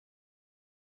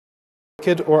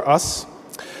Kid or us,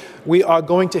 we are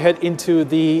going to head into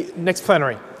the next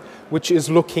plenary, which is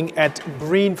looking at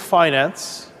green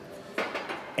finance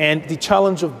and the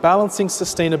challenge of balancing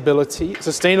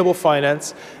sustainable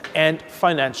finance, and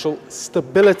financial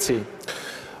stability.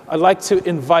 I'd like to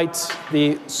invite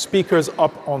the speakers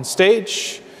up on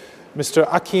stage. Mr.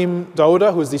 Hakim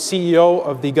Daouda, who is the CEO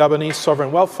of the Gabonese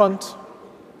Sovereign Wealth Fund.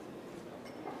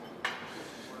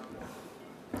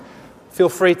 Feel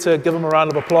free to give him a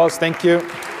round of applause. Thank you.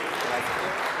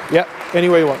 Yeah, any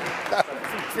way you want.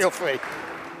 Feel free.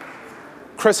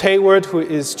 Chris Hayward, who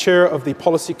is chair of the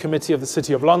Policy Committee of the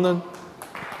City of London.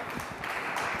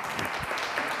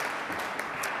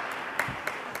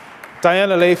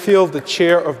 Diana Layfield, the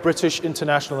chair of British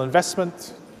International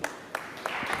Investment.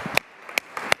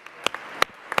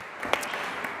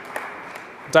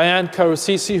 Diane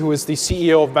Karusisi, who is the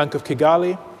CEO of Bank of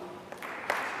Kigali.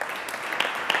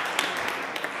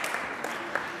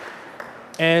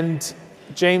 And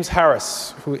James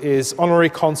Harris, who is Honorary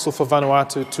Consul for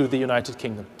Vanuatu to the United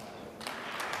Kingdom.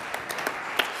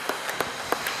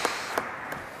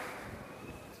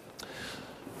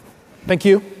 Thank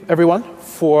you, everyone,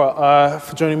 for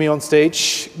joining me on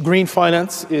stage. Green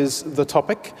finance is the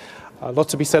topic. A lot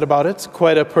to be said about it.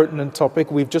 Quite a pertinent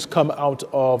topic. We've just come out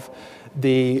of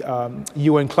the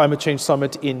UN Climate Change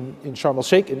Summit in Sharm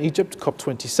el-Sheikh in Egypt,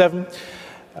 COP27.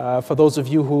 For those of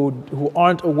you who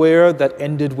aren't aware, that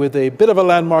ended with a bit of a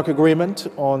landmark agreement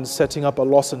on setting up a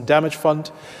loss and damage fund,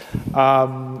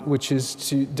 which is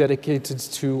dedicated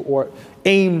to or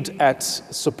aimed at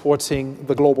supporting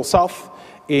the global south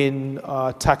in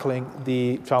tackling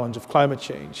the challenge of climate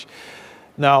change.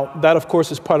 Now, that of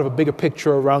course is part of a bigger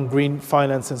picture around green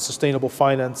finance and sustainable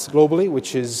finance globally,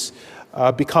 which is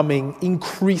becoming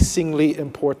increasingly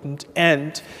important,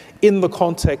 and in the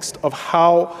context of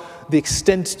how the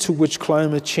extent to which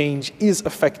climate change is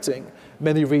affecting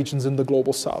many regions in the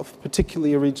global south,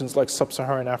 particularly regions like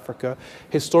sub-Saharan Africa,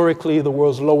 historically the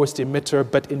world's lowest emitter,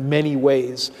 but in many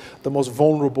ways the most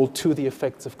vulnerable to the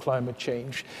effects of climate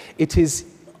change. It has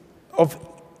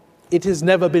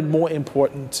never been more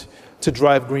important to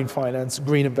drive green finance,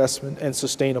 green investment, and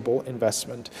sustainable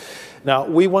investment. Now,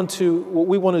 what we want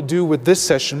to do with this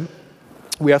session,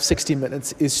 we have 60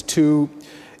 minutes, is to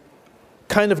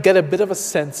kind of get a bit of a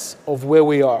sense of where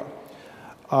we are.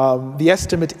 The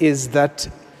estimate is that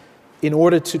in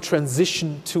order to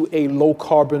transition to a low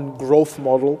carbon growth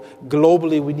model,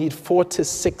 globally we need $4 to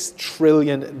 $6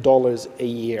 trillion a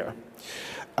year,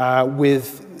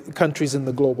 with countries in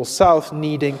the global south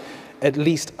needing at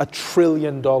least $1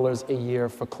 trillion a year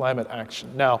for climate action.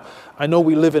 Now, I know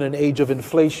we live in an age of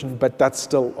inflation, but that's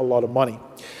still a lot of money.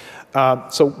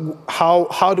 So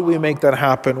how do we make that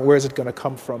happen? Where is it going to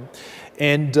come from?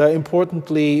 And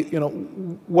importantly,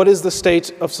 what is the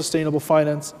state of sustainable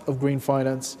finance, of green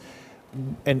finance,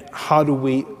 and how do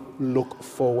we look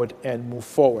forward and move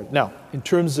forward? Now, in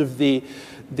terms of the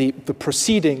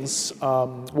proceedings,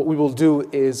 what we will do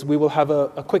is we will have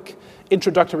a quick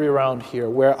introductory round here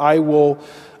where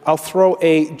I'll throw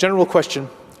a general question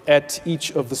at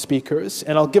each of the speakers,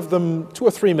 and I'll give them 2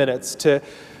 or 3 minutes to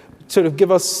sort of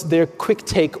give us their quick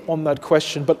take on that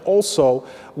question. But also,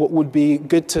 what would be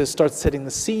good to start setting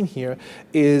the scene here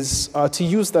is to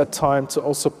use that time to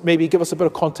also maybe give us a bit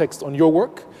of context on your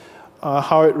work,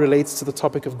 how it relates to the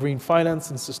topic of green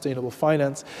finance and sustainable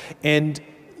finance, and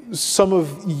some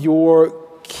of your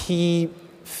key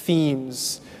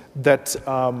themes that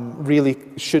really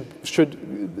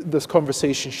this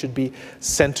conversation should be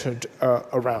centered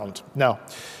around. Now,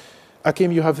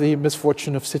 Hakim, you have the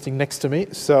misfortune of sitting next to me,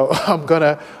 so I'm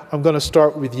gonna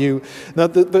start with you. Now,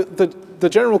 the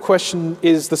general question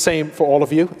is the same for all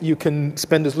of you. You can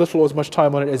spend as little or as much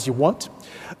time on it as you want.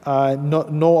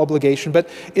 No obligation, but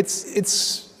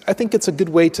I think it's a good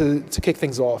way to kick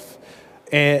things off.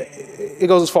 And it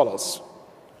goes as follows: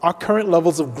 are current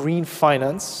levels of green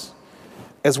finance,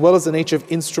 as well as the nature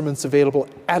of instruments available,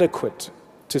 adequate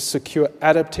to secure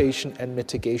adaptation and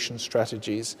mitigation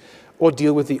strategies, or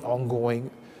deal with the ongoing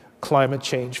climate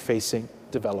change facing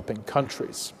developing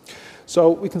countries? So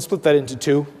we can split that into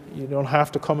two. You don't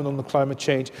have to comment on the climate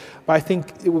change, but I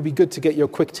think it would be good to get your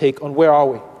quick take on where are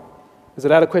we? Is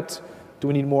it adequate? Do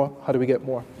we need more? How do we get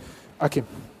more? Hakim.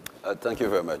 Thank you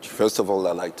very much. First of all,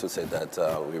 I'd like to say that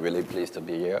we're really pleased to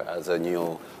be here as a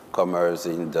newcomers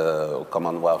in the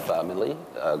Commonwealth family,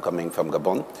 coming from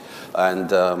Gabon.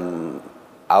 And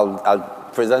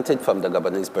I'll present it from the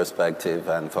Gabonese perspective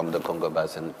and from the Congo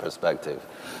Basin perspective.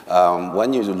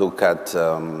 When you look at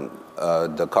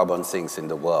the carbon sinks in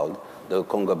the world, the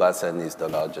Congo Basin is the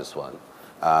largest one,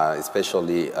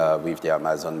 especially with the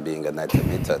Amazon being a net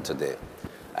emitter today.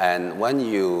 And when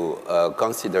you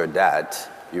consider that,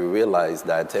 you realize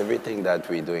that everything that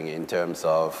we're doing in terms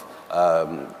of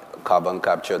carbon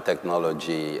capture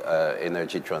technology,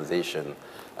 energy transition,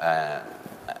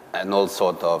 and all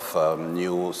sorts of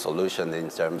new solutions in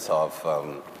terms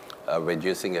of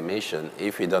reducing emission,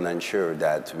 if we don't ensure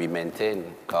that we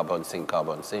maintain carbon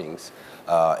sinks,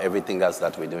 everything else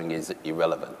that we're doing is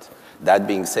irrelevant. That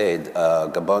being said,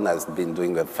 Gabon has been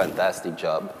doing a fantastic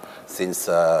job since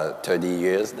 30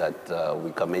 years that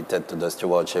we committed to the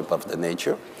stewardship of the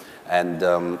nature.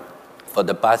 And for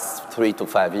the past 3 to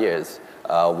 5 years,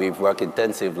 we've worked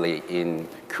intensively in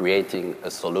creating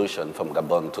a solution from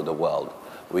Gabon to the world,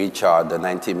 which are the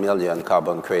 90 million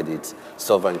carbon credits,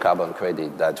 sovereign carbon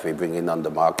credit that we bring in on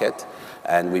the market.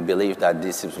 And we believe that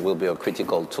this will be a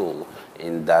critical tool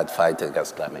in that fight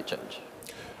against climate change.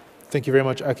 Thank you very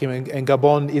much, Akim. And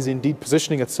Gabon is indeed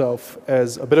positioning itself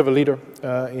as a bit of a leader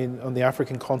on the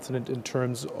African continent in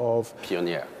terms of...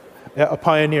 Pioneer. Yeah, a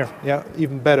pioneer, yeah,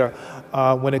 even better,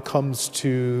 when it comes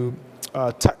to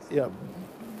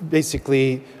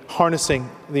basically harnessing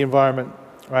the environment,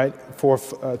 right,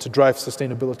 to drive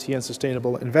sustainability and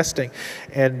sustainable investing.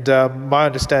 And my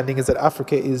understanding is that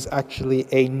Africa is actually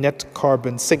a net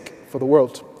carbon sink for the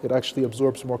world. It actually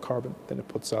absorbs more carbon than it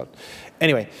puts out.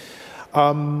 Anyway,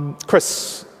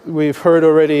 Chris, we've heard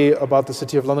already about the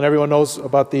City of London. Everyone knows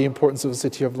about the importance of the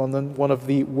City of London, one of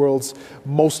the world's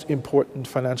most important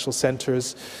financial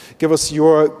centers. Give us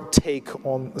your take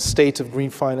on the state of green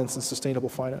finance and sustainable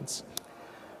finance.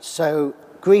 So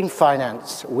green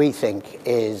finance, we think,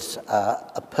 is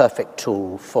a perfect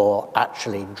tool for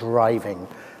actually driving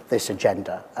this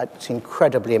agenda. It's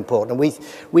incredibly important. And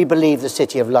we believe the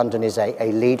City of London is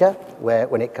a leader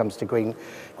when it comes to green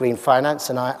finance.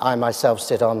 And I myself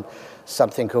sit on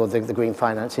something called the Green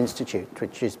Finance Institute,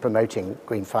 which is promoting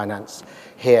green finance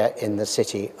here in the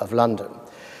City of London.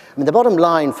 I mean, the bottom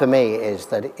line for me is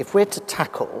that if we're to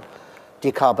tackle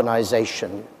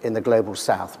decarbonisation in the global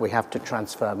south, we have to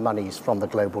transfer monies from the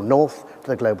global north to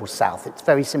the global south. It's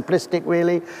very simplistic,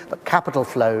 really, but capital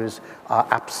flows are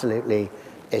absolutely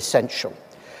essential.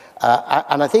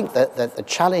 And I think that the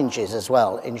challenge is as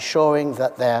well ensuring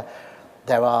that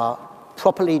there are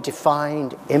properly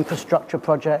defined infrastructure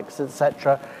projects,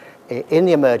 etc., in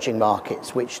the emerging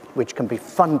markets, which can be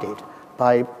funded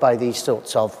by these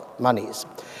sorts of monies.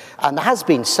 And there has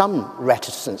been some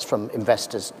reticence from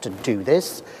investors to do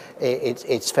this,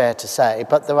 it's fair to say,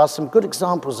 but there are some good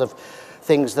examples of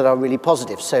things that are really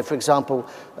positive. So, for example,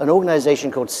 an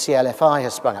organization called CLFI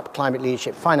has sprung up, Climate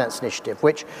Leadership Finance Initiative,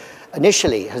 which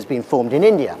initially has been formed in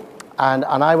India. And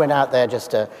I went out there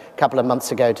just a couple of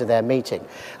months ago to their meeting.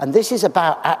 And this is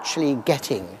about actually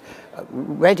getting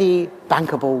ready,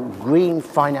 bankable, green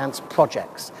finance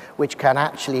projects, which can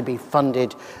actually be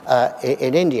funded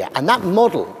in India. And that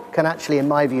model can actually, in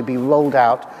my view, be rolled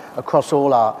out across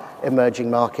all our emerging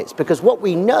markets. Because what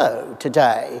we know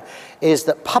today is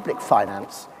that public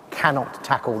finance cannot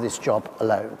tackle this job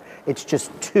alone. It's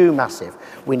just too massive.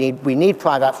 We need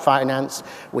private finance.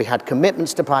 We had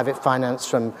commitments to private finance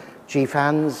from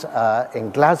GFANZ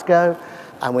in Glasgow,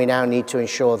 and we now need to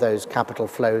ensure those capital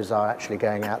flows are actually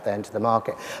going out there into the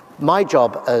market. My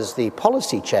job as the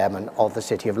policy chairman of the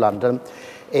City of London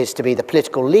is to be the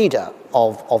political leader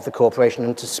of the corporation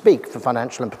and to speak for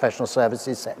financial and professional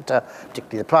services sector,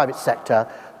 particularly the private sector,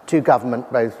 to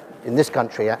government both in this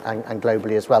country and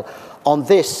globally as well, on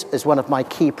this as one of my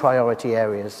key priority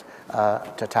areas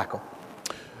to tackle.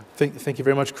 Thank you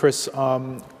very much, Chris.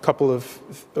 Couple of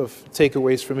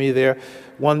takeaways for me there.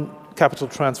 One, capital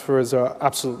transfers are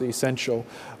absolutely essential,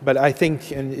 but I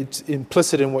think, and it's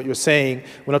implicit in what you're saying,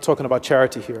 we're not talking about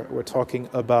charity here. We're talking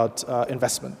about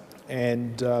investment,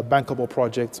 and bankable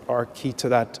projects are key to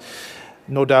that.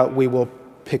 No doubt we will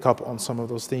pick up on some of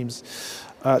those themes.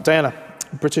 Diana,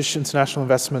 British International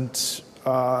Investment,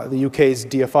 the UK's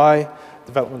DFI,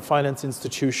 Development Finance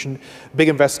Institution, big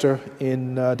investor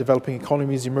in developing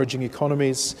economies, emerging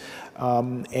economies,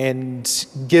 and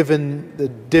given the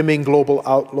dimming global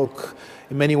outlook,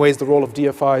 in many ways the role of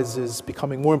DFIs is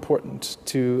becoming more important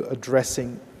to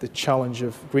addressing the challenge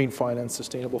of green finance,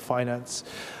 sustainable finance.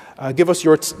 Give us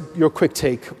your quick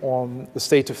take on the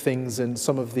state of things and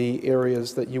some of the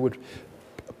areas that you would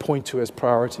point to as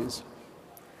priorities.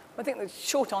 I think the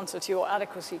short answer to your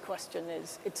adequacy question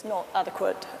is it's not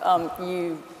adequate.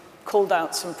 You called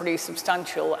out some pretty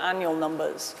substantial annual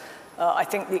numbers. I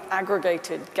think the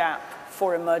aggregated gap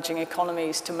for emerging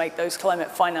economies to make those climate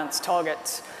finance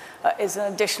targets is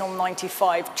an additional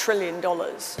 $95 trillion,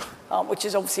 which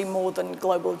is obviously more than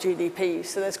global GDP.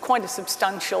 So there's quite a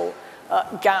substantial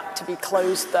gap to be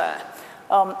closed there.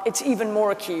 It's even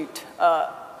more acute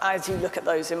as you look at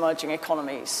those emerging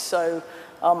economies. So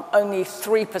only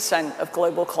 3% of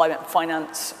global climate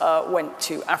finance went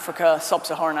to Africa,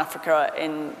 sub-Saharan Africa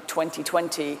in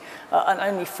 2020, and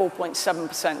only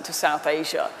 4.7% to South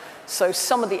Asia. So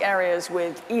some of the areas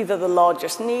with either the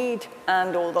largest need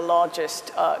and or the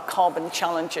largest carbon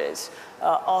challenges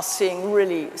are seeing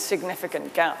really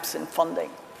significant gaps in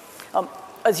funding.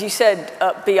 As you said,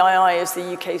 BII is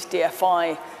the UK's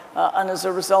DFI, and as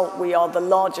a result, we are the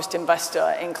largest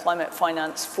investor in climate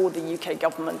finance for the UK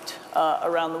government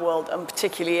around the world, and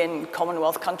particularly in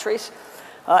Commonwealth countries.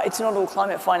 It's not all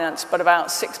climate finance, but about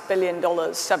 $6 billion,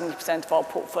 70% of our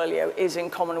portfolio is in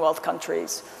Commonwealth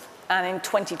countries. And in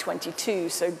 2022,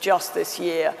 so just this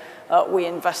year, we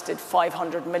invested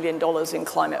 $500 million in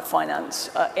climate finance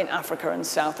in Africa and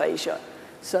South Asia.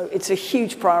 So it's a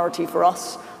huge priority for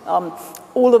us.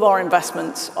 All of our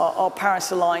investments are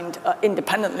Paris-aligned,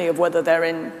 independently of whether they're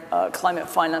in climate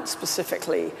finance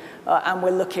specifically, and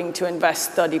we're looking to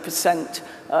invest 30%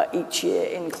 each year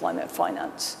in climate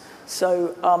finance.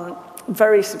 So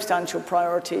very substantial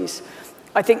priorities.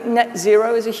 I think net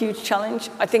zero is a huge challenge.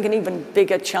 I think an even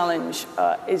bigger challenge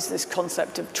is this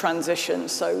concept of transition,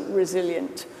 so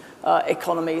resilient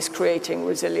economies, creating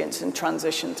resilience and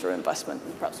transition through investment.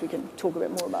 And perhaps we can talk a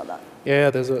bit more about that. Yeah,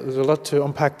 there's a lot to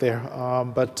unpack there.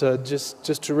 But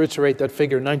just to reiterate that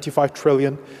figure, 95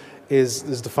 trillion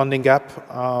is the funding gap.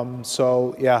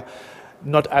 So yeah,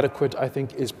 not adequate, I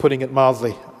think, is putting it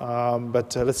mildly.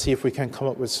 But let's see if we can come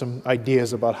up with some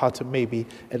ideas about how to maybe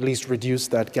at least reduce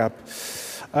that gap.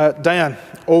 Diane,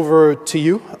 over to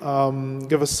you.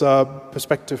 Give us a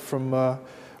perspective from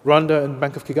Rwanda and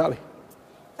Bank of Kigali.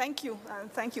 Thank you,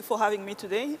 and thank you for having me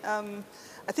today.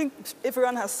 I think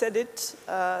everyone has said it,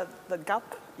 the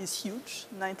gap is huge,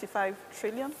 $95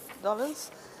 trillion.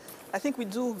 I think we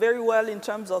do very well in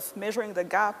terms of measuring the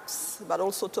gaps, but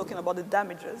also talking about the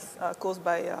damages caused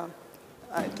by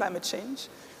climate change.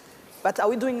 But are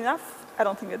we doing enough? I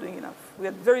don't think we're doing enough. We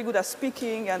are very good at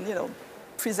speaking and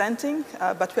presenting,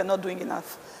 but we're not doing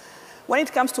enough. When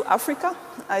it comes to Africa,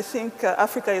 I think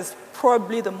Africa is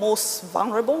probably the most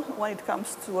vulnerable when it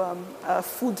comes to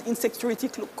food insecurity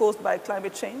caused by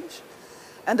climate change.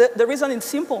 And the reason is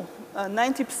simple.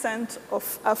 90%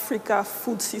 of Africa's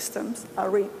food systems are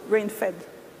rain-fed.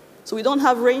 So we don't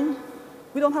have rain,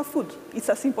 we don't have food. It's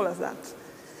as simple as that.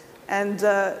 And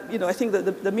I think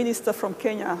that the minister from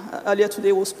Kenya earlier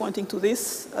today was pointing to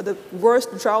this, the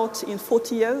worst drought in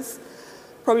 40 years.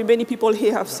 Probably many people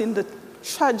here have seen the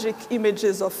tragic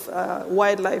images of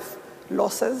wildlife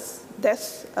losses,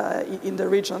 deaths in the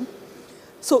region.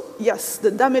 So yes,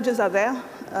 the damages are there,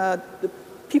 the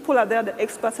people are there, the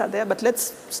experts are there, but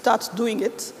let's start doing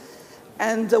it.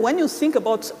 And when you think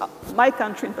about my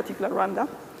country in particular, Rwanda,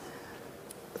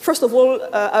 first of all,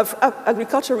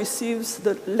 agriculture receives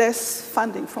the less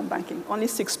funding from banking. Only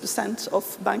 6%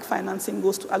 of bank financing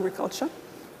goes to agriculture.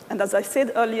 And as I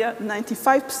said earlier,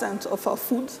 95% of our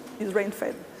food is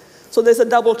rain-fed. So there's a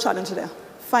double challenge there,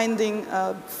 finding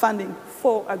funding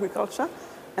for agriculture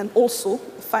and also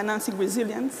financing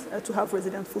resilience to have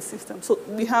resilient food systems. So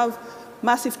we have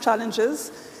massive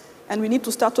challenges, and we need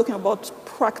to start talking about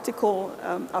practical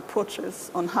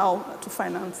approaches on how to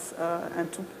finance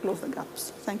and to close the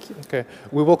gaps. Thank you. Okay,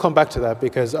 we will come back to that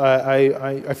because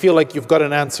I feel like you've got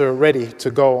an answer ready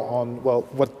to go on, well,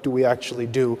 what do we actually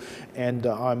do? And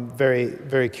I'm very,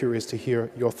 very curious to hear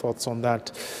your thoughts on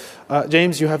that.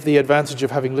 James, you have the advantage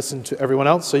of having listened to everyone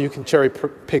else, so you can cherry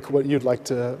pick what you'd like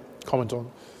to comment on.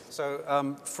 So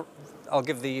I'll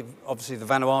give obviously the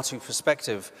Vanuatu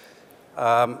perspective.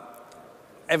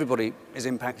 Everybody is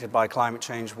impacted by climate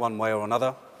change one way or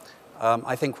another.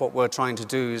 I think what we're trying to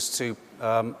do is to,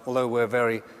 although we're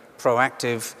very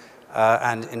proactive,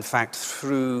 and in fact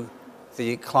through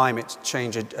the climate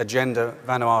change agenda,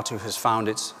 Vanuatu has found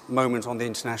its moment on the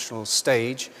international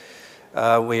stage.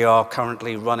 We are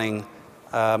currently running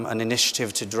an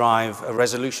initiative to drive a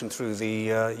resolution through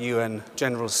the UN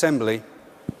General Assembly.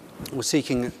 We're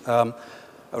seeking a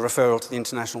referral to the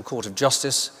International Court of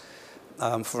Justice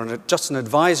for just an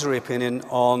advisory opinion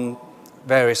on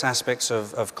various aspects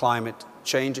of climate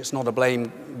change. It's not a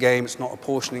blame game, it's not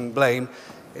apportioning blame,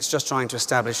 it's just trying to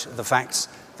establish the facts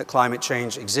that climate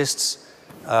change exists,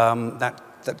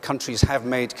 that countries have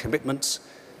made commitments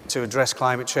to address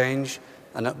climate change,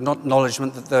 an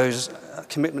acknowledgement that those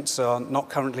commitments are not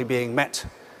currently being met.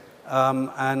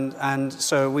 And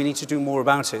so we need to do more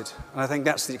about it. And I think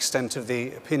that's the extent of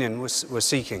the opinion we're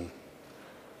seeking.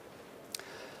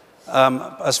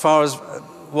 As far as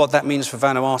what that means for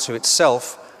Vanuatu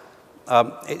itself,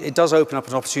 it does open up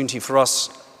an opportunity for us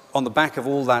on the back of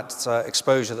all that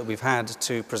exposure that we've had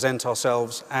to present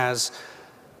ourselves as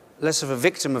less of a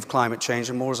victim of climate change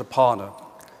and more as a partner.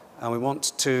 And we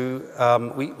want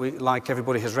to, we, like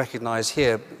everybody has recognized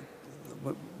here,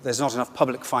 there's not enough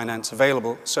public finance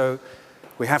available, so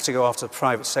we have to go after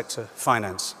private sector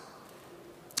finance.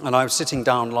 And I was sitting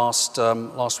down last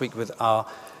week with our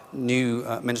new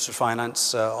Minister of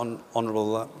Finance,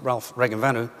 Honourable Ralph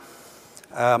Regan-Vanu,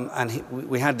 and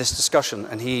we had this discussion,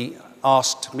 and he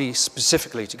asked me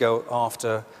specifically to go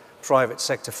after private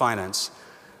sector finance.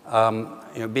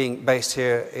 Being based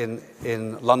here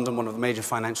in London, one of the major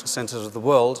financial centres of the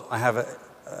world, I have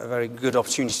a very good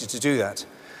opportunity to do that.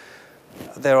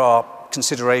 There are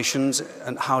considerations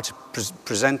and how to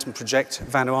present and project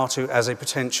Vanuatu as a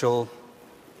potential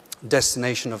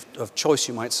destination of choice,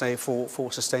 you might say,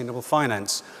 for sustainable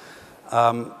finance.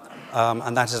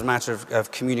 And that is a matter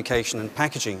of communication and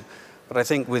packaging. But I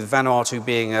think with Vanuatu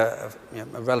being a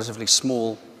relatively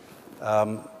small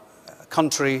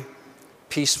country,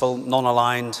 peaceful,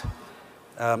 non-aligned,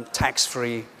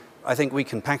 tax-free, I think we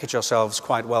can package ourselves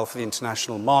quite well for the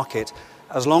international market,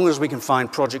 as long as we can find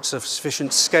projects of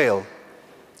sufficient scale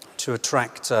to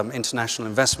attract international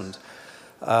investment.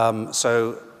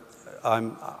 So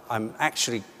I'm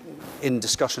actually in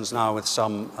discussions now with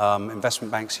some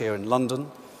investment banks here in London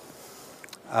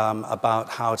about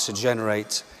how to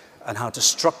generate and how to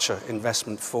structure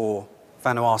investment for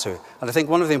Vanuatu. And I think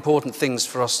one of the important things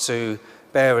for us to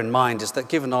bear in mind is that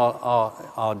given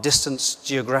our distance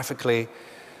geographically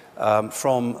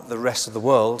from the rest of the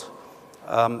world,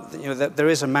 that there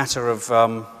is a matter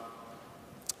of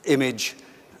image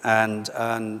and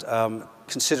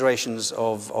considerations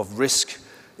of risk.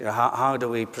 How do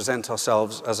we present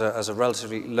ourselves as a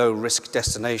relatively low-risk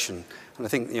destination? And I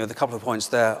think the couple of points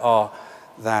there are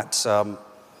that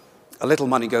a little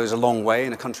money goes a long way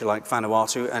in a country like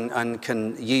Vanuatu and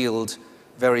can yield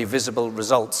very visible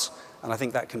results. And I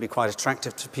think that can be quite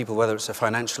attractive to people, whether it's a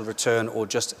financial return or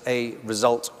just a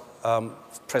result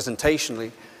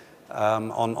presentationally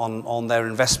on their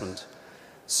investment.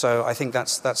 So I think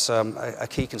that's a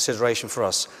key consideration for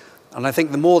us. And I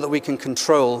think the more that we can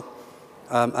control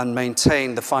and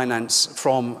maintain the finance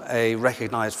from a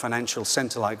recognized financial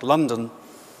center like London,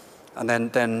 and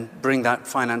then bring that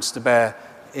finance to bear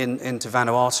into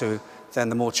Vanuatu, then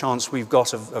the more chance we've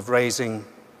got of raising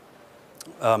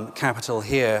capital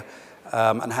here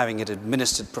and having it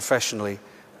administered professionally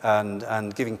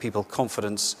and giving people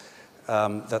confidence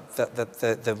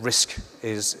that the risk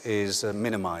is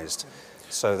minimized.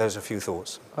 So those are a few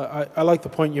thoughts. I like the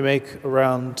point you make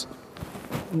around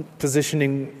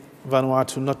positioning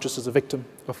Vanuatu not just as a victim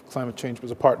of climate change, but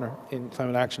as a partner in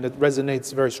climate action. It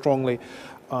resonates very strongly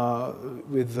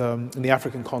with in the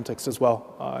African context as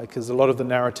well, because a lot of the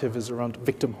narrative is around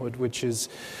victimhood, which is,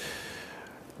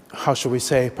 how shall we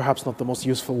say, perhaps not the most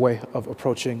useful way of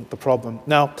approaching the problem.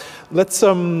 Now, let's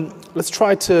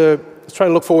try to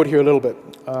look forward here a little bit.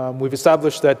 We've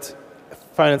established that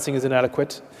financing is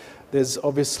inadequate. There's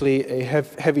obviously a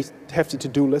hefty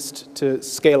to-do list to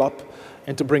scale up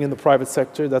and to bring in the private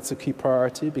sector. That's a key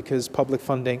priority, because public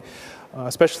funding,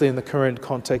 especially in the current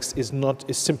context, is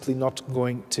simply not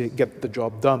going to get the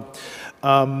job done.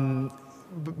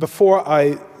 Before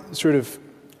I sort of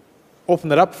open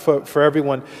that up for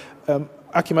everyone,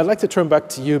 Akim, I'd like to turn back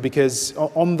to you, because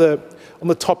on the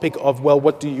topic of, well,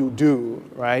 what do you do,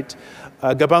 right?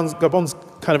 Gabon's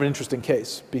kind of an interesting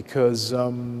case, because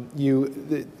hang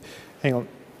on,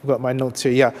 I've got my notes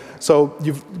here, yeah. So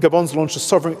Gabon's launched a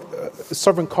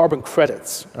sovereign carbon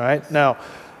credits, right? Now,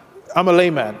 I'm a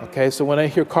layman, okay? So when I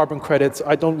hear carbon credits,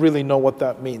 I don't really know what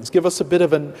that means. Give us a bit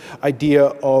of an idea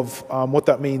of what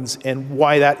that means and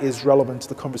why that is relevant to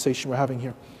the conversation we're having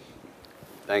here.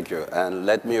 Thank you. And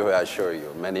let me reassure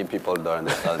you, many people don't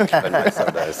understand even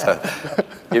myself. So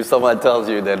if someone tells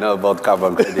you they know about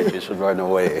carbon credit, you should run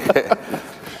away.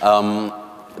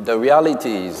 The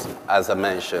reality is, as I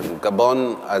mentioned,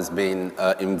 Gabon has been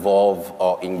involved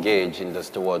or engaged in the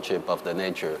stewardship of the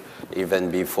nature even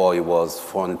before it was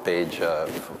front page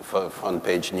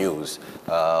news.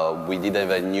 We didn't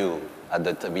even know at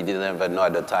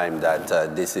the time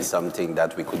that this is something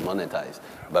that we could monetize,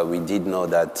 but we did know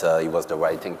that it was the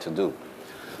right thing to do.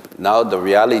 Now the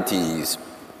reality is,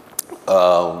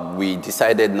 we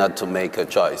decided not to make a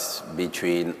choice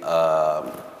between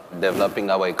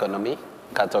developing our economy,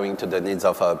 catering to the needs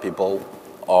of our people,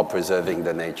 or preserving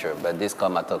the nature, but this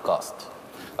comes at a cost.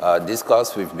 This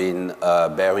cost, we've been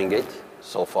bearing it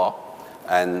so far,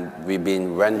 and we've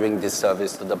been rendering this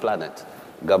service to the planet.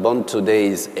 Gabon today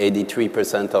is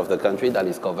 83% of the country that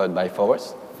is covered by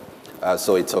forest.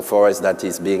 So it's a forest that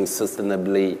is being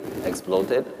sustainably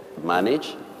exploited,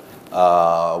 managed,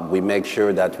 We make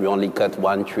sure that we only cut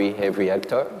 1 tree every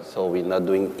hectare, so we're not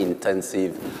doing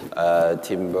intensive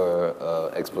timber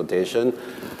exploitation.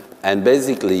 And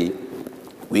basically,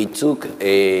 we took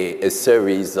a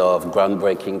series of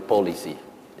groundbreaking policy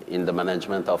in the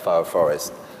management of our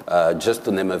forest. Just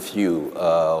to name a few,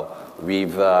 we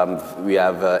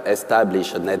have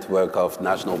established a network of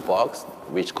national parks,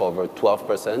 which cover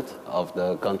 12% of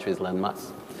the country's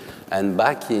landmass. And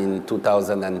back in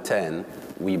 2010,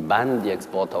 we banned the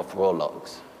export of raw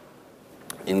logs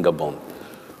in Gabon,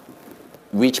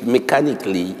 which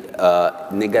mechanically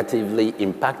negatively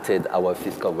impacted our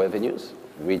fiscal revenues,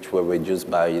 which were reduced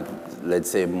by,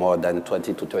 let's say, more than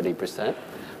 20 to 30%.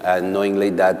 And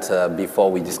knowingly that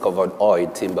before we discovered oil,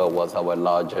 timber was our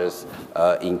largest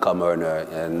income earner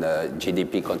and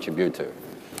GDP contributor.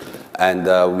 And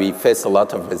we faced a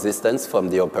lot of resistance from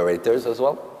the operators as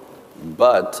well.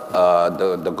 But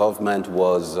the government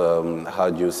was,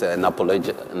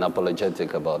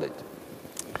 unapologetic about it.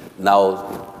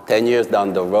 Now, 10 years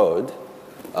down the road,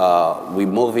 we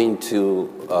move into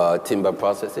timber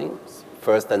processing,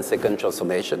 first and second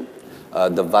transformation.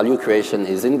 The value creation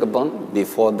is in Gabon.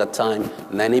 Before that time,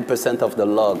 90% of the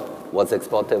log was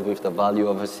exported with the value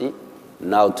overseas.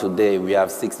 Now today, we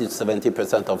have 60 to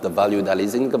 70% of the value that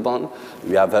is in Gabon.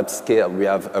 We have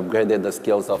upgraded the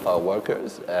skills of our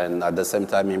workers and at the same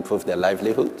time improved their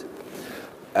livelihood.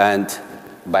 And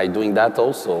by doing that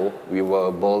also, we were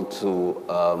able to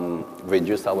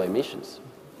reduce our emissions.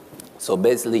 So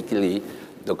basically,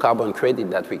 the carbon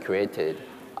credit that we created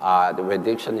the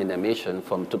reduction in emission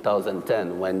from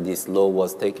 2010 when this law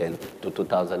was taken to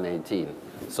 2018.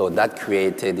 So that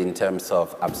created, in terms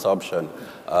of absorption,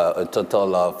 a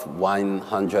total of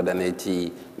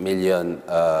 180 million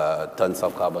tons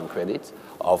of carbon credits,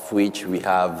 of which we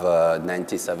have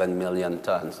 97 million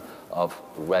tons of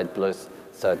REDD Plus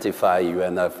certified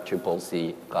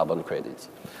UNFCCC carbon credits.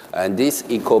 And this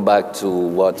echo back to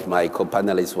what my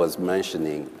co-panelists were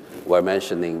mentioning,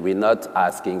 we're not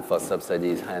asking for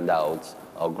subsidies, handouts,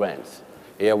 or grants.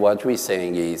 Here what we're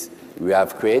saying is we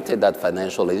have created that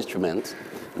financial instrument.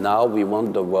 Now we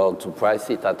want the world to price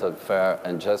it at a fair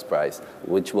and just price,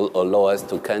 which will allow us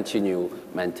to continue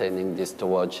maintaining this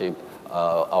stewardship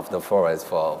of the forest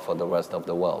for the rest of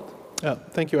the world. Yeah,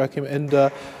 thank you, Hakim.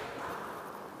 And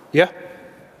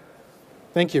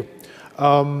thank you.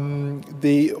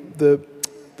 The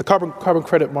carbon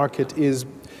credit market is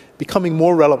becoming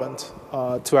more relevant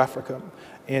to Africa.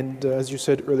 And as you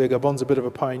said earlier, Gabon's a bit of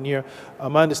a pioneer.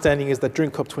 My understanding is that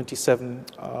during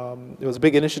COP27, there was a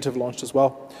big initiative launched as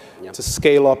well to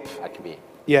scale up.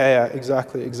 Yeah,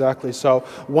 exactly. So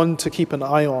one to keep an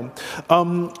eye on.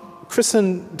 Chris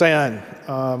and Diane,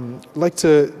 I'd like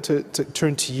to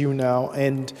turn to you now.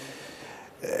 And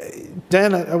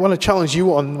Dan, I want to challenge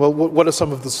you on, well, what are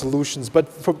some of the solutions? But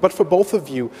for both of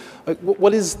you,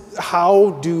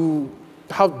 how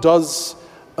does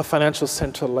a financial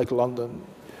center like London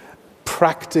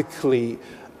practically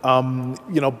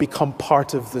become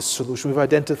part of this solution? We've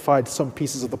identified some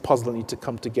pieces of the puzzle that need to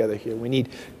come together here. We need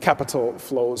capital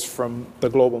flows from the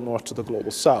global north to the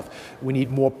global south. We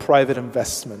need more private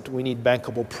investment. We need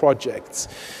bankable projects.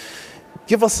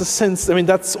 Give us a sense, I mean,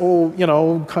 that's all,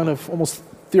 kind of almost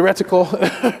theoretical.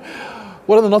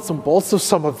 What are the nuts and bolts of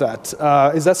some of that?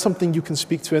 Is that something you can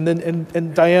speak to? And then,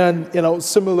 and Diane,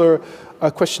 similar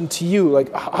question to you.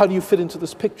 Like, how do you fit into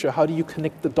this picture? How do you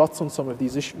connect the dots on some of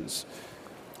these issues?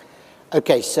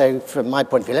 Okay, so from my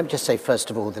point of view, let me just say, first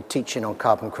of all, the teaching on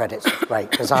carbon credits was great,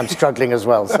 because I'm struggling as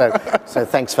well. So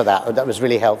thanks for that. That was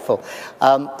really helpful.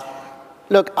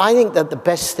 Look, I think that the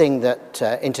best thing that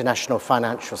international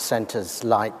financial centres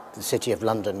like the City of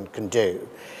London can do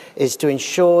is to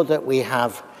ensure that we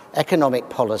have economic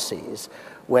policies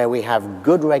where we have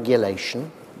good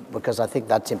regulation, because I think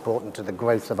that's important to the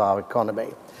growth of our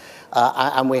economy.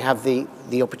 And we have the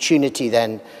opportunity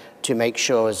then to make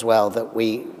sure as well that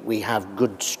we have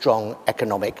good, strong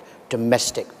economic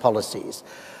domestic policies,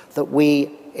 that we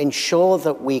ensure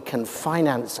that we can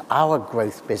finance our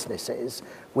growth businesses,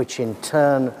 which in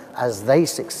turn, as they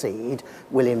succeed,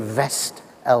 will invest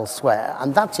elsewhere.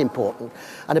 And that's important.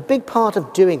 And a big part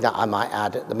of doing that, I might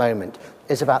add, at the moment,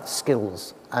 is about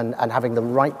skills and having the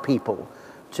right people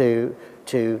to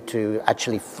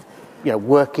actually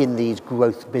work in these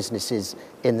growth businesses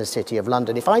in the City of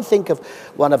London. If I think of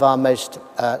one of our most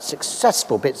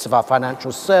successful bits of our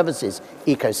financial services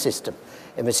ecosystem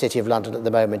in the City of London at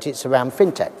the moment, it's around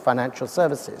fintech, financial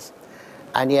services.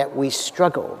 And yet we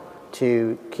struggle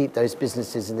to keep those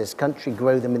businesses in this country,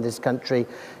 grow them in this country,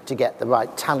 to get the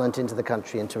right talent into the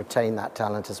country and to retain that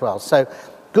talent as well. So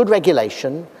good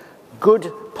regulation,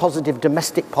 good, positive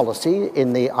domestic policy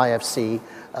in the IFC,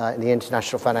 in the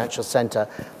International Financial Centre,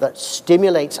 that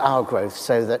stimulates our growth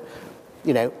so that,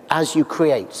 you know, as you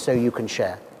create, so you can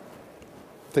share.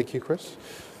 Thank you, Chris.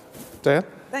 Diane?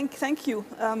 Thank you.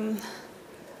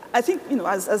 I think, you know,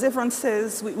 as everyone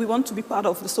says, we want to be part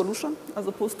of the solution as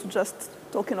opposed to just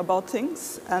talking about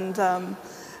things. And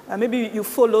maybe you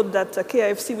followed that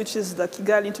KIFC, which is the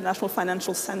Kigali International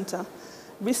Financial Center,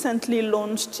 recently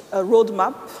launched a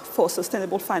roadmap for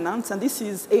sustainable finance. And this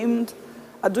is aimed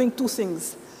at doing two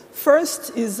things.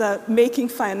 First is making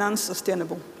finance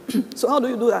sustainable. So how do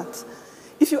you do that?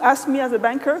 If you ask me as a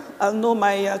banker, I'll know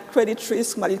my credit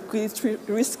risk, my liquidity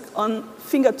risk on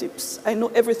fingertips. I know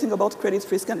everything about credit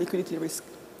risk and liquidity risk,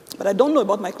 but I don't know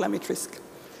about my climate risk.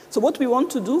 So what we want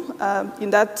to do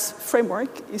in that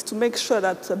framework is to make sure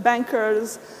that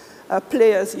bankers,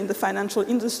 players in the financial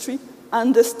industry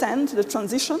understand the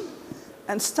transition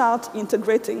and start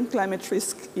integrating climate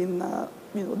risk in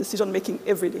decision-making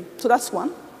every day. So that's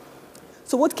one.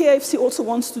 So what KIFC also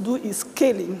wants to do is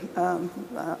scaling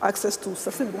access to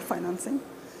sustainable financing.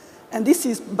 And this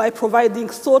is by providing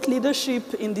thought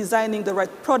leadership in designing the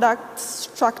right product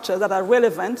structure that are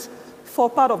relevant for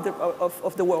part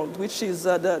of the world, which is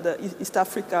the East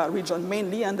Africa region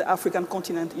mainly and the African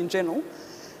continent in general.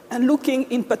 And looking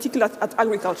in particular at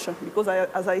agriculture, because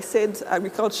as I said,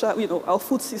 agriculture, you know, our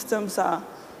food systems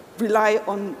rely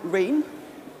on rain.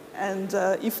 And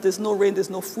if there's no rain, there's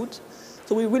no food.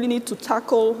 So we really need to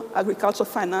tackle agriculture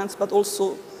finance, but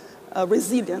also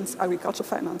resilience agriculture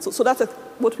finance. So that's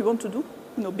what we want to do,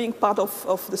 you know, being part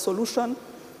of the solution,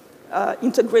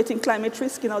 integrating climate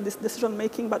risk in our decision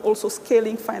making, but also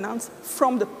scaling finance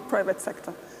from the private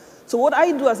sector. So what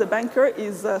I do as a banker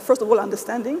is, first of all,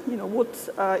 understanding, you know, what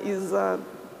is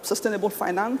sustainable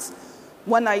finance.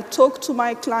 When I talk to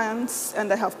my clients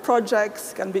and I have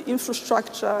projects, can be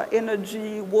infrastructure,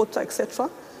 energy, water, etc.,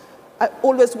 I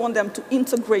always want them to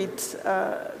integrate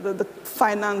the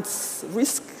finance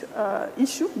risk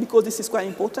issue, because this is quite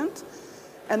important.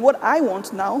 And what I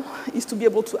want now is to be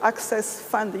able to access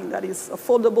funding that is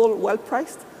affordable,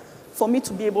 well-priced, for me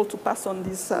to be able to pass on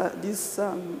these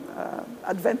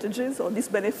advantages or these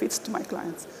benefits to my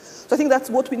clients. So I think that's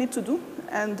what we need to do,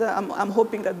 and I'm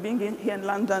hoping that being here in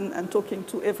London and talking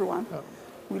to everyone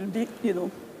will be, you know,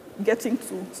 getting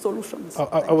to solutions.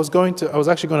 I was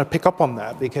actually going to pick up on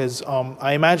that, because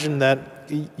I imagine that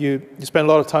you spend a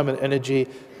lot of time and energy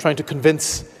trying to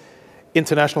convince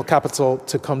international capital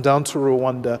to come down to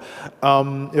Rwanda.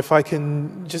 If I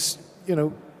can just, you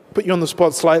know, put you on the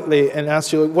spot slightly and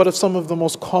ask you, what are some of the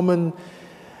most common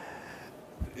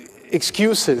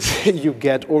excuses you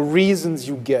get or reasons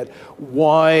you get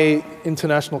why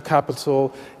international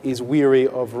capital is weary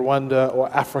of Rwanda or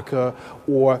Africa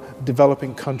or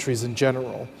developing countries in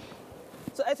general?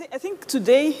 So I think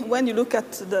today, when you look at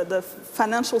the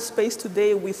financial space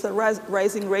today with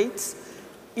rising rates,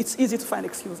 it's easy to find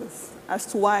excuses as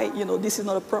to why, you know, this is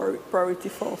not a priority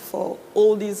for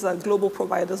all these global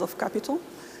providers of capital.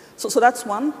 So that's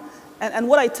one. And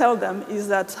what I tell them is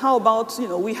that, how about, you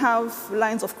know, we have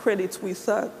lines of credit with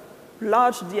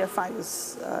large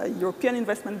DFIs, European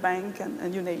Investment Bank,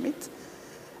 and you name it.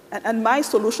 And my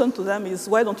solution to them is,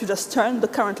 why don't you just turn the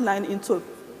current line into,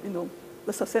 you know,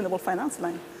 the sustainable finance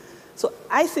line? So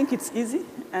I think it's easy,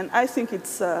 and I think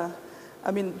it's, I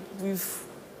mean,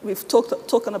 we've talked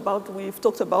about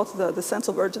the sense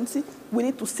of urgency. We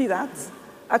need to see that,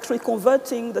 actually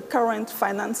converting the current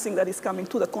financing that is coming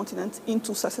to the continent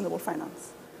into sustainable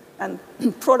finance. And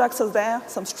products are there,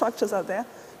 some structures are there,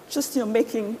 just, you know,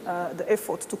 making the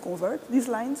effort to convert these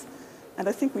lines. And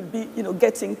I think we'll be, you know,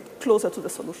 getting closer to the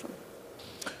solution.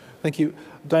 Thank you.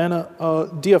 Diana,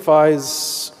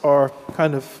 DFIs are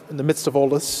kind of in the midst of all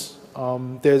this.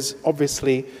 There's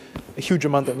obviously a huge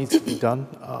amount that needs to be done.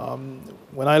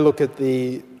 When I look at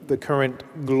the current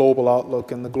global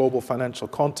outlook and the global financial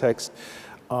context,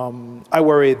 I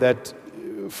worry that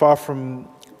far from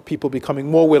people becoming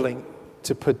more willing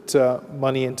to put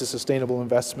money into sustainable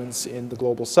investments in the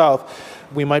global south,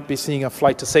 we might be seeing a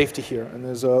flight to safety here. And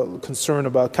there's a concern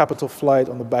about capital flight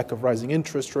on the back of rising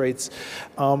interest rates.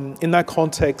 In that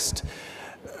context,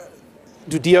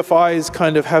 do DFIs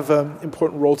kind of have an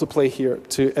important role to play here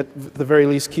to, at the very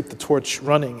least, keep the torch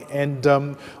running? And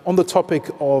on the topic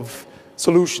of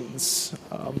solutions,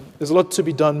 there's a lot to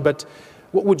be done, but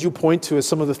what would you point to as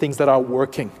some of the things that are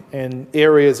working and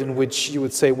areas in which you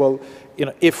would say, well, you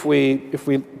know, if we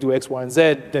do X, Y, and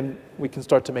Z, then we can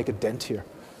start to make a dent here?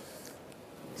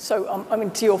 So, I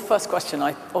mean, to your first question,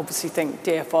 I obviously think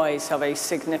DFIs have a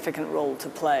significant role to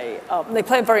play. They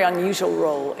play a very unusual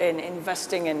role in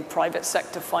investing in private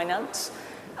sector finance.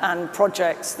 and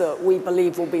projects that we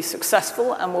believe will be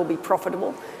successful and will be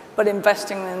profitable, but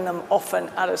investing in them often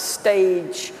at a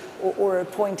stage or a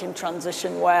point in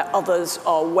transition where others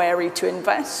are wary to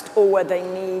invest or where they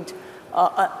need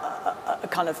a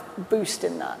kind of boost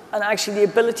in that. And actually the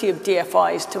ability of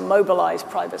DFIs to mobilize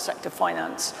private sector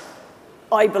finance,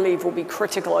 I believe will be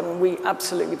critical. I mean, we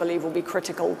absolutely believe will be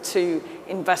critical to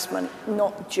investment,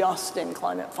 not just in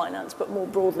climate finance, but more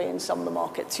broadly in some of the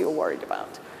markets you're worried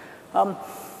about.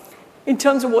 In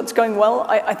terms of what's going well,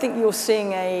 I think you're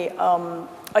seeing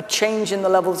a change in the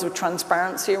levels of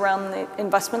transparency around the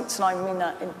investments, and I mean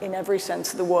that in every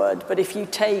sense of the word. But if you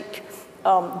take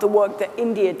the work that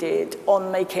India did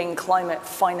on making climate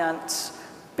finance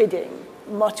bidding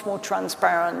much more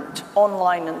transparent,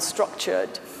 online and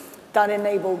structured, that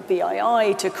enabled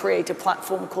BII to create a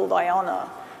platform called IANA,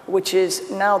 which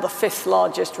is now the 5th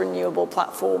largest renewable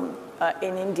platform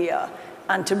in India,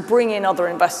 and to bring in other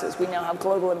investors. We now have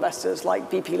global investors like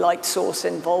BP Lightsource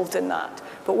involved in that,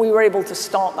 but we were able to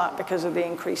start that because of the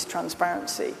increased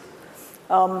transparency.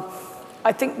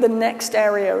 I think the next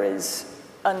area is,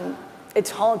 and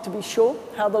it's hard to be sure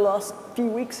how the last few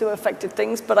weeks have affected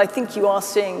things, but I think you are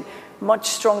seeing much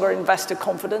stronger investor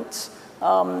confidence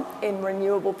in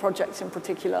renewable projects in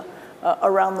particular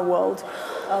around the world.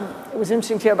 It was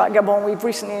interesting to hear about Gabon. We've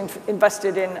recently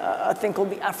invested in a thing called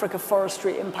the Africa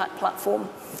Forestry Impact Platform,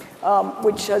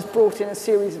 which has brought in a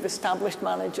series of established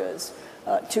managers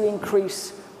to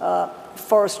increase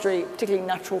forestry, particularly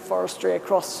natural forestry,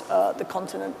 across the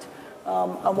continent.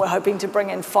 And we're hoping to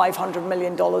bring in $500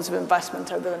 million of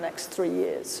investment over the next 3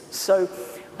 years. So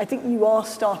I think you are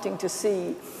starting to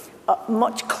see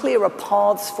much clearer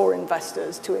paths for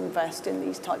investors to invest in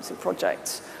these types of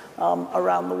projects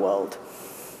around the world.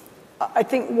 I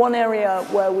think one area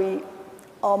where we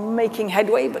are making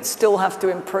headway but still have to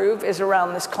improve is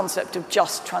around this concept of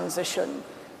just transition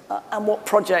and what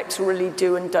projects really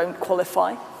do and don't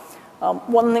qualify.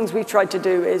 One of the things we've tried to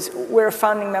do is we're a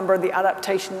founding member of the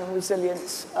Adaptation and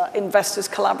Resilience Investors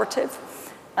Collaborative,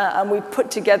 and we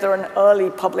put together an early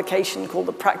publication called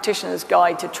The Practitioner's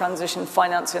Guide to Transition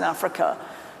Finance in Africa,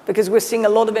 because we're seeing a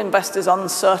lot of investors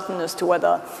uncertain as to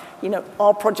whether,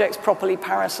 are projects properly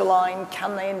Paris aligned,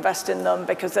 can they invest in them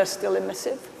because they're still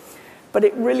emissive? But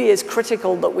it really is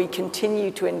critical that we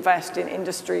continue to invest in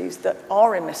industries that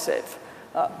are emissive,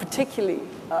 particularly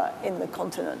in the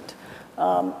continent.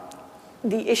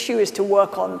 The issue is to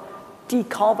work on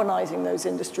decarbonizing those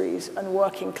industries and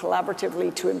working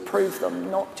collaboratively to improve them,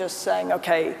 not just saying,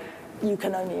 okay, you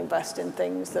can only invest in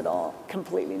things that are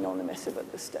completely non-emissive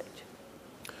at this stage.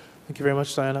 Thank you very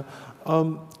much, Diana.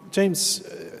 James,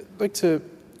 I'd like to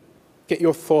get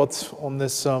your thoughts on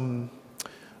this, on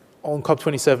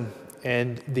COP27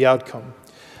 and the outcome.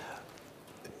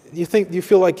 Do you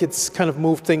feel like it's kind of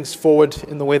moved things forward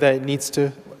in the way that it needs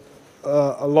to?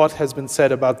 A lot has been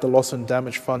said about the loss and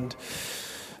damage fund.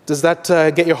 Does that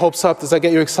get your hopes up? Does that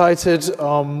get you excited?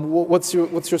 What's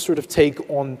your sort of take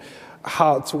on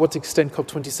to what extent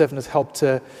COP27 has helped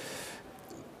to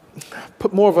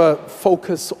put more of a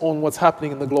focus on what's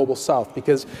happening in the global south?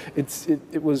 Because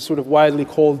it was sort of widely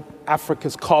called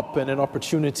Africa's COP and an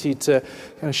opportunity to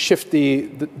kind of shift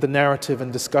the narrative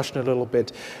and discussion a little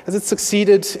bit. Has it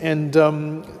succeeded, and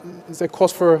is there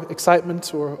cause for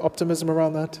excitement or optimism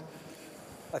around that?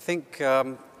 I think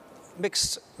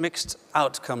mixed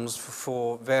outcomes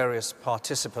for various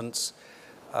participants.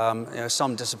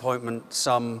 Some disappointment,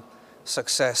 some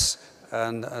success,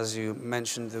 and as you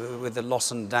mentioned, with the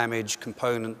loss and damage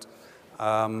component,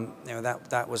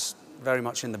 that was very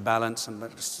much in the balance, and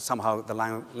somehow the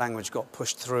language got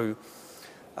pushed through.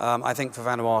 I think for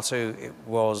Vanuatu, it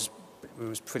was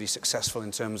pretty successful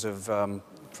in terms of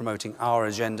promoting our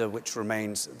agenda, which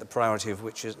remains the priority of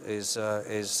which is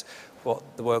what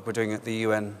the work we're doing at the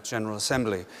UN General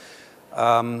Assembly.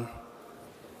 I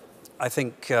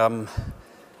think the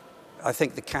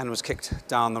can was kicked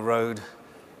down the road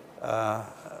a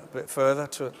bit further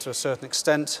to a certain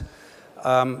extent,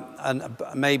 and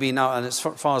maybe now, and as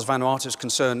far as Vanuatu is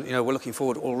concerned, we're looking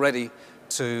forward already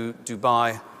to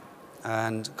Dubai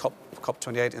and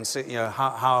COP28 and see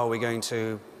how are we going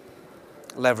to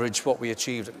leverage what we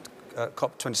achieved at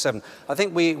COP27. I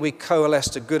think we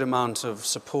coalesced a good amount of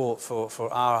support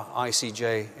for our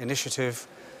ICJ initiative,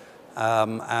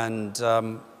 and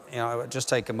I would just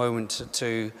take a moment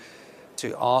to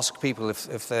ask people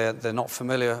if they're not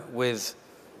familiar with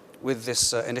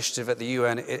this initiative at the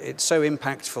UN. It's so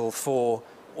impactful for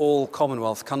all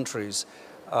Commonwealth countries.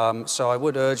 So I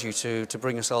would urge you to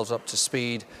bring yourselves up to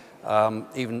speed.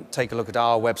 Even take a look at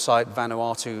our website,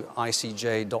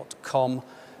 vanuatuicj.com.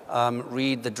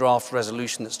 Read the draft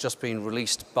resolution that's just been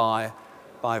released by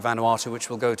by Vanuatu, which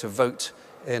will go to vote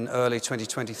in early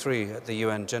 2023 at the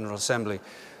UN General Assembly.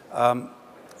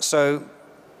 So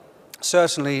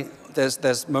certainly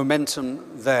there's momentum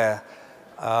there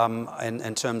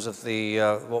in terms of the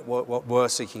what we're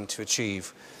seeking to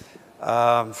achieve.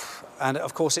 And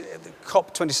of course,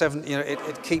 COP27,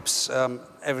 it keeps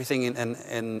everything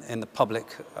in the public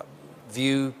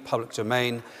view, public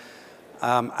domain.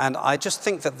 And I just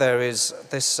think that there is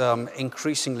this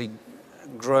increasingly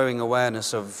growing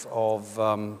awareness of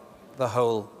the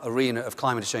whole arena of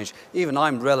climate change. Even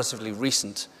I'm relatively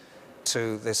recent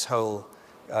to this whole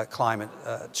climate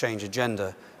change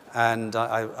agenda. And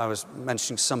I was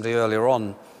mentioning to somebody earlier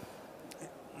on,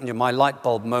 my light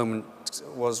bulb moment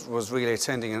was really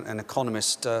attending an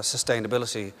economist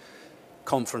sustainability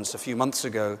conference a few months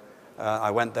ago.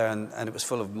 I went there and it was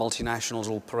full of multinationals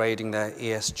all parading their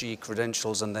ESG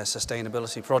credentials and their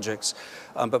sustainability projects.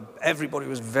 But everybody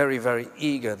was very, very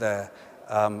eager there.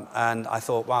 And I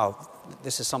thought, wow,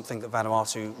 this is something that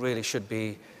Vanuatu really should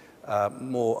be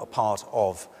more a part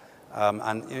of.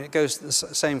 And it goes the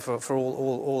same for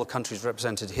all the countries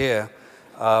represented here.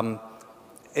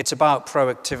 It's about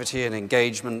proactivity and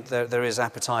engagement. There is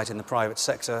appetite in the private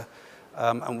sector,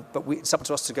 but it's up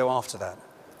to us to go after that.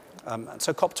 And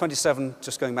so COP27,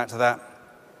 just going back to that,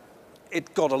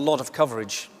 it got a lot of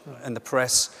coverage in the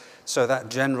press, so that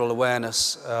general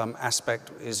awareness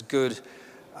aspect is good.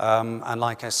 And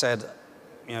like I said,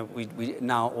 we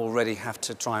now already have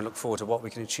to try and look forward to what we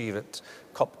can achieve at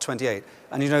COP28.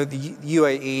 And the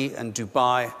UAE and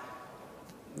Dubai,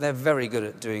 they're very good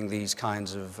at doing these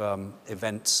kinds of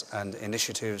events and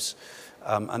initiatives,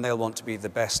 and they'll want to be the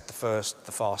best, the first,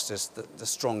 the fastest, the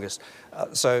strongest.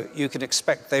 So you can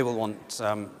expect they will want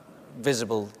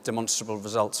visible, demonstrable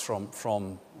results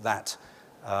from that,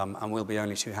 and we'll be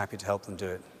only too happy to help them do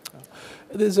it.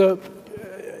 There's I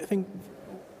think,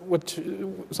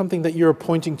 something that you're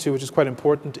pointing to, which is quite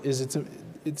important, is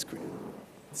it's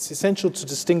essential to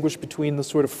distinguish between the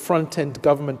sort of front-end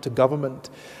government-to-government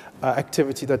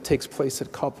activity that takes place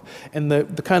at COP and the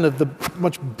kind of the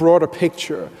much broader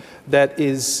picture that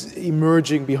is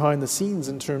emerging behind the scenes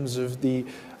in terms of the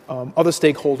other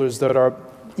stakeholders that are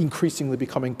increasingly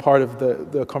becoming part of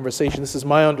the conversation. This is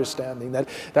my understanding,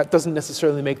 that doesn't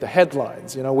necessarily make the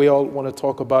headlines. We all want to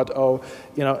talk about,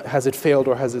 has it failed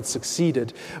or has it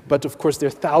succeeded? But of course, there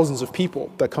are thousands of people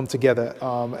that come together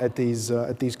at these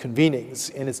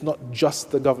convenings, and it's not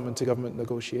just the government-to-government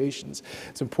negotiations.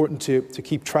 It's important to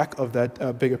keep track of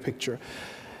that bigger picture.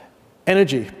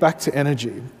 Energy, back to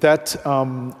energy, that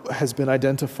has been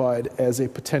identified as a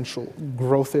potential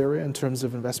growth area in terms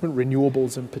of investment,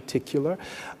 renewables in particular.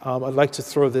 I'd like to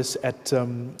throw this at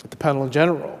the panel in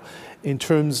general in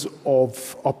terms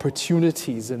of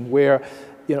opportunities and where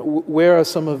are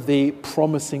some of the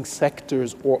promising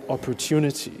sectors or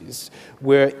opportunities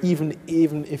where even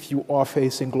if you are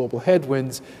facing global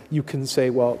headwinds, you can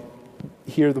say, well,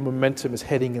 here the momentum is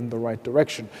heading in the right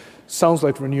direction. Sounds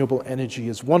like renewable energy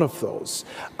is one of those.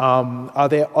 Are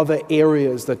there other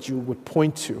areas that you would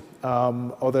point to?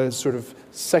 Other sort of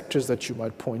sectors that you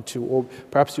might point to? Or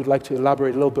perhaps you'd like to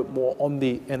elaborate a little bit more on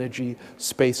the energy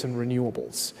space and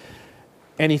renewables.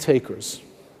 Any takers?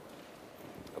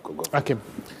 Akim.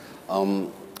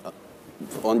 On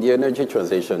the energy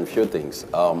transition, a few things.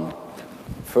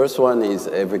 First one is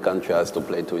every country has to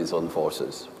play to its own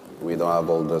forces. We don't have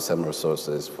all the same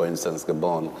resources. For instance,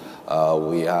 Gabon,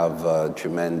 we have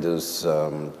tremendous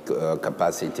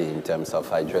capacity in terms of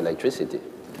hydroelectricity.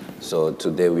 So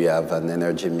today we have an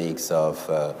energy mix of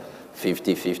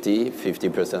 50-50,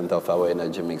 50% of our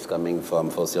energy mix coming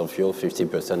from fossil fuel,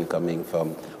 50% coming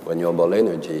from renewable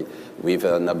energy, with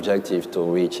an objective to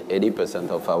reach 80%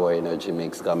 of our energy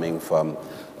mix coming from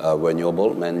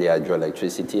renewable, mainly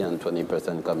hydroelectricity, and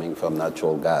 20% coming from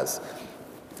natural gas.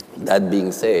 That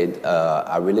being said,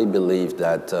 I really believe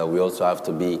that we also have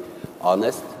to be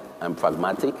honest and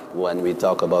pragmatic when we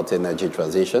talk about energy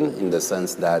transition, in the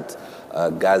sense that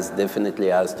gas definitely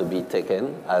has to be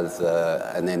taken as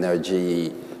a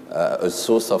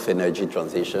source of energy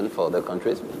transition for the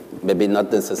countries. Maybe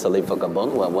not necessarily for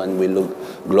Gabon, but when we look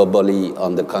globally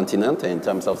on the continent in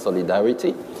terms of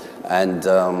solidarity. And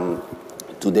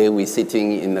today we're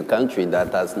sitting in a country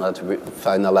that has not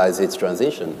finalized its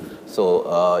transition.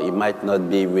 So it might not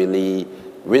be really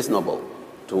reasonable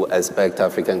to expect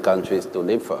African countries to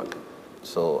leapfrog.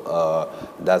 So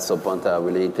that's a point I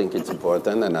really think it's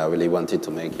important, and I really wanted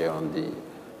to make here on the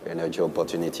energy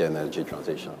opportunity and energy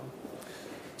transition.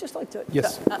 Just like to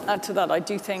add to that, I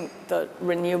do think that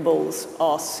renewables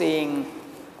are seeing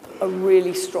a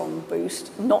really strong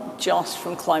boost, not just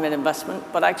from climate investment,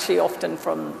 but actually often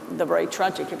from the very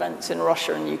tragic events in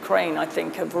Russia and Ukraine, I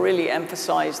think have really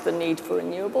emphasized the need for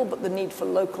renewable, but the need for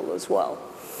local as well.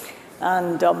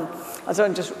 And as I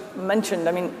just mentioned,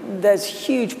 I mean, there's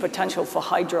huge potential for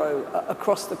hydro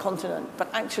across the continent, but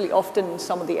actually often in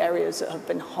some of the areas that have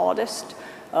been hardest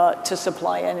to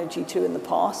supply energy to in the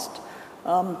past.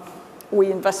 We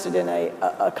invested in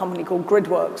a company called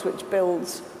Gridworks, which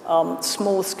builds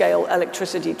small-scale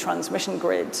electricity transmission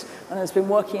grids, and has been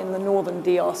working in the northern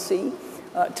DRC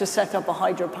to set up a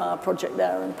hydropower project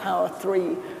there and power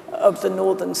 3 of the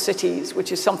northern cities,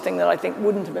 which is something that I think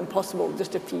wouldn't have been possible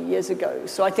just a few years ago.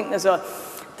 So I think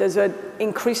there's an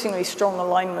increasingly strong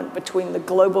alignment between the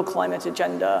global climate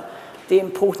agenda, the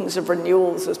importance of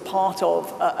renewals as part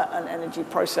of an energy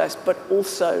process, but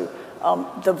also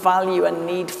the value and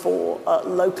need for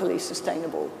locally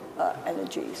sustainable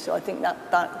energy. So I think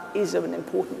that is an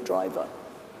important driver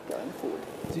going forward.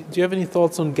 Do you have any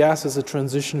thoughts on gas as a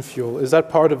transition fuel? Is that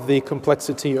part of the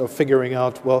complexity of figuring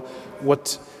out, well,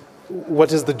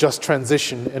 what is the just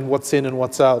transition and what's in and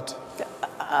what's out?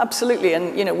 Absolutely,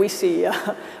 and we see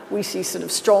sort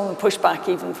of strong pushback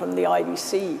even from the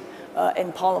IBC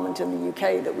in Parliament in the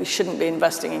UK that we shouldn't be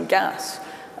investing in gas.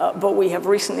 But we have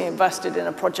recently invested in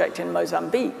a project in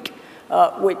Mozambique,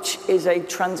 which is a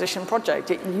transition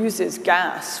project. It uses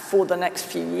gas for the next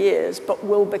few years, but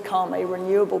will become a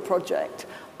renewable project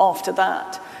after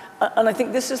that. And I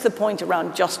think this is the point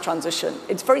around just transition.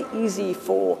 It's very easy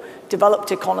for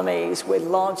developed economies with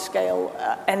large-scale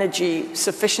energy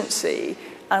sufficiency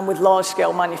and with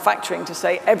large-scale manufacturing to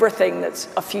say everything that's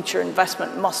a future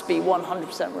investment must be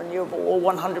 100% renewable or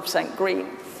 100% green.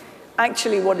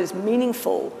 Actually, what is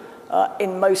meaningful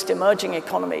in most emerging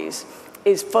economies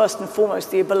is first and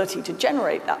foremost the ability to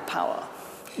generate that power,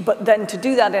 but then to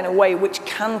do that in a way which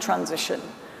can transition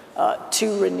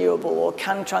to renewable or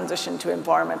can transition to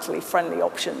environmentally friendly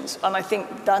options. And I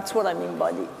think that's what I mean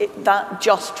by that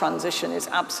just transition is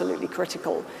absolutely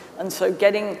critical. And so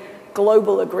getting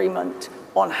global agreement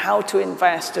on how to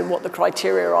invest and what the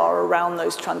criteria are around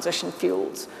those transition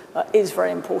fuels is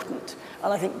very important.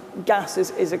 And I think gas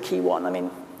is a key one. I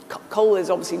mean, coal is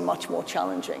obviously much more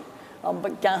challenging,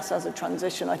 but gas as a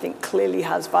transition, I think, clearly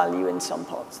has value in some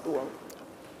parts of the world.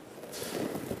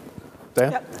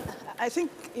 Dan? Yeah, I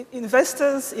think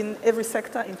investors in every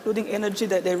sector, including energy,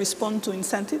 that they respond to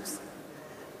incentives.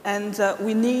 And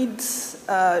we need,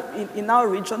 in our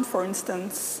region, for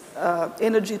instance,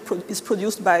 energy is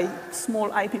produced by small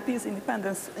IPPs,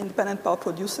 independent power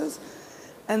producers.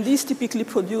 And these typically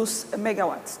produce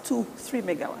megawatts, 2-3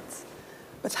 megawatts.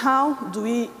 But how do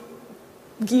we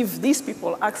give these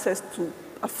people access to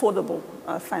affordable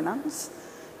finance?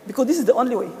 Because this is the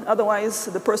only way. Otherwise,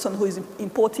 the person who is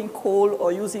importing coal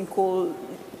or using coal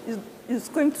is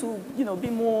going to be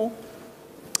more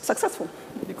successful.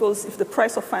 Because if the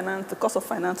price of finance, the cost of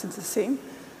finance is the same,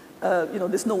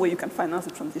 there's no way you can finance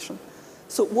the transition.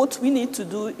 So what we need to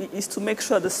do is to make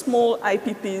sure the small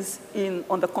IPPs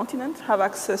on the continent have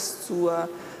access to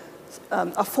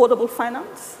affordable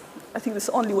finance. I think that's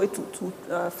the only way to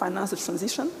finance the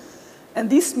transition. And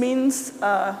this means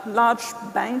large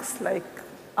banks like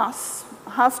us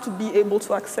have to be able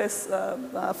to access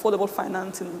affordable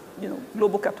finance in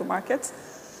global capital markets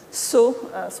so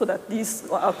that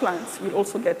our clients will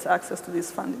also get access to this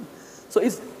funding. So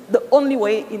it's the only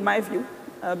way, in my view,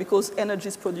 because energy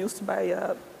is produced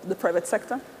by the private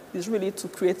sector, is really to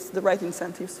create the right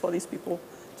incentives for these people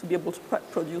to be able to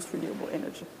produce renewable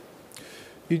energy.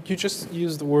 You just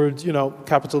used the word,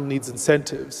 capital needs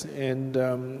incentives. And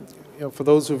for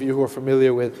those of you who are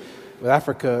familiar with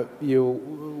Africa,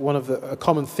 a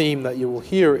common theme that you will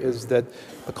hear is that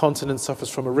the continent suffers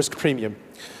from a risk premium.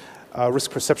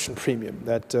 Risk perception premium,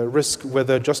 that risk,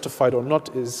 whether justified or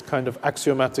not, is kind of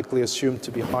axiomatically assumed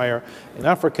to be higher in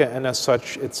Africa, and as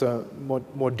such, it's a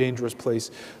more dangerous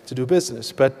place to do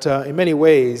business. But in many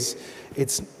ways,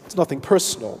 it's nothing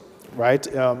personal, right?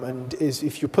 And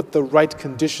if you put the right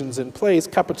conditions in place,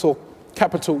 capital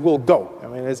will go. I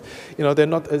mean, they're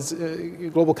not as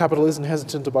global capital isn't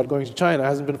hesitant about going to China. It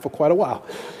hasn't been for quite a while,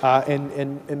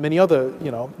 and many other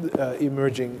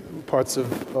emerging parts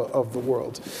of the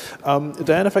world.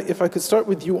 Diane, if I could start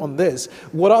with you on this,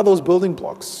 what are those building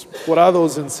blocks? What are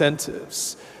those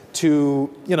incentives to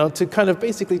kind of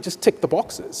basically just tick the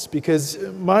boxes? Because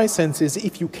my sense is,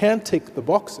 if you can't tick the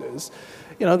boxes,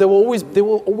 there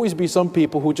will always be some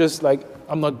people who just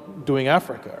I'm not doing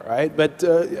Africa, right? But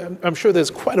I'm sure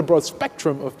there's quite a broad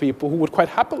spectrum of people who would quite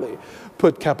happily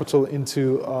put capital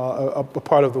into a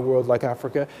part of the world like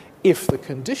Africa if the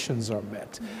conditions are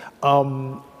met.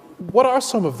 what are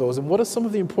some of those, and what are some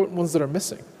of the important ones that are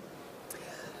missing?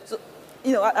 So,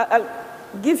 I'll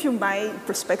give you my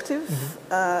perspective.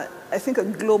 I think a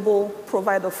global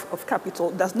provider of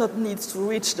capital does not need to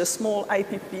reach the small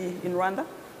IPP in Rwanda.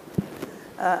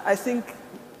 I think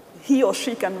he or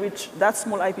she can reach that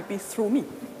small IPP through me.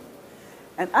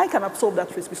 And I can absorb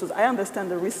that risk because I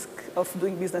understand the risk of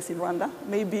doing business in Rwanda.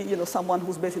 Maybe someone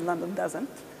who's based in London doesn't.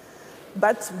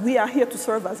 But we are here to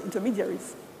serve as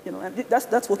intermediaries, and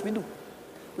that's what we do.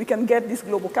 We can get this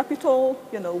global capital.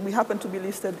 We happen to be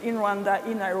listed in Rwanda,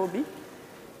 in Nairobi,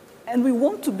 and we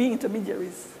want to be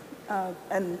intermediaries.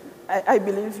 And I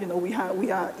believe, we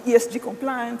are ESG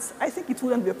compliant. I think it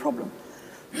wouldn't be a problem.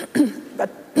 But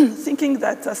thinking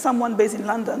that someone based in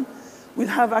London will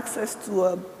have access to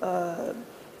an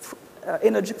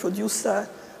energy producer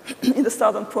in the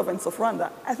southern province of Rwanda,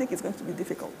 I think it's going to be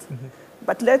difficult.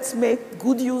 But let's make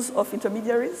good use of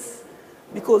intermediaries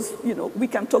because we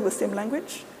can talk the same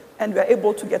language and we are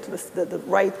able to get to the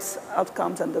right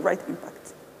outcomes and the right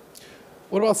impact.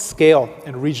 What about scale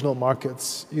and regional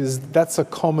markets? That's a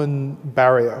common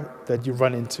barrier that you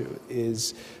run into,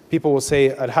 is people will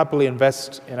say, I'd happily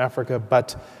invest in Africa,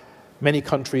 but many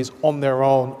countries on their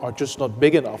own are just not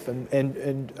big enough.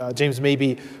 And James,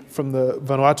 maybe from the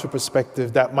Vanuatu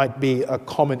perspective, that might be a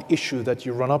common issue that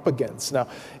you run up against. Now,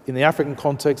 in the African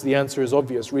context, the answer is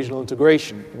obvious, regional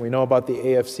integration. We know about the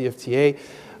AFCFTA.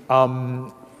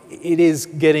 It is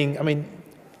getting,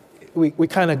 we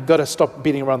kind of got to stop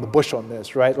beating around the bush on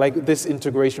this, right? Like, this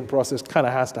integration process kind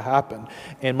of has to happen.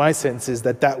 And my sense is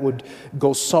that that would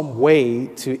go some way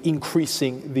to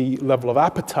increasing the level of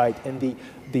appetite and the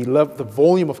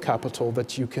volume of capital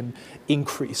that you can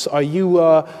increase. Are you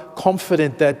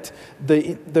confident that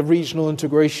the regional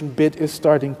integration bit is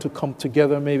starting to come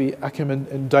together? Maybe Akim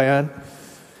and Diane?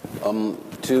 On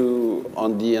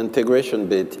the integration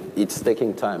bit, it's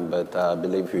taking time, but I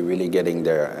believe we're really getting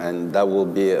there. And that will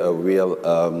be a real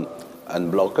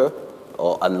unblocker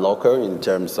or unlocker in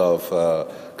terms of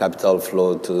capital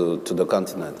flow to the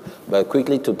continent. But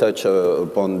quickly to touch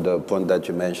upon the point that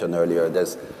you mentioned earlier,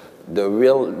 there's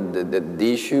the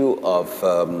issue of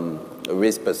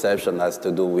risk perception has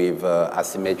to do with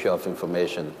asymmetry of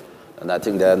information. And I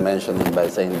think they had mentioned it by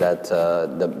saying that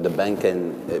the bank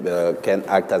can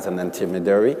act as an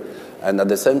intermediary. And at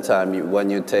the same time, when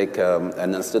you take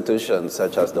an institution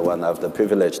such as the one I have the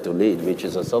privilege to lead, which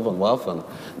is a sovereign wealth fund,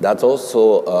 that's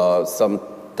also some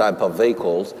type of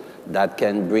vehicles that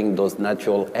can bring those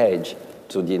natural edge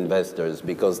to the investors.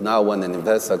 Because now when an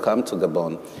investor comes to the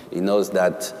bond, he knows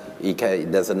that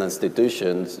there's an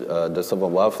institution, the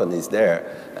sovereign wealth fund is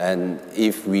there, and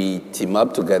if we team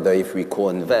up together, if we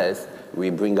co-invest, we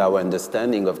bring our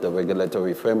understanding of the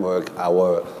regulatory framework,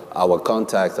 our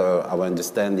contacts, our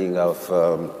understanding of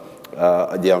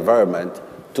the environment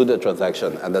to the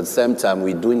transaction. And at the same time,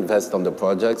 we do invest on the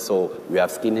project, so we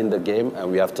have skin in the game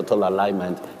and we have total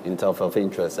alignment in terms of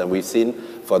interest. And we've seen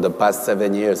for the past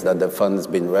 7 years that the fund has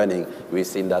been running, we've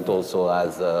seen that also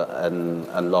as an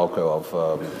unlocker of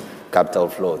capital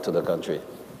flow to the country.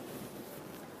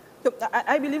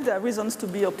 I believe there are reasons to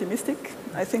be optimistic.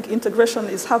 I think integration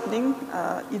is happening.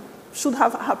 It should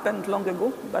have happened long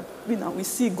ago, but we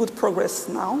see good progress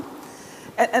now.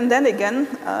 And then again,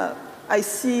 I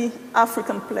see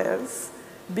African players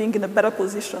being in a better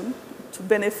position to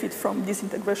benefit from this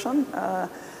integration.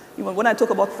 When I talk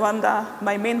about Rwanda,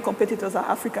 my main competitors are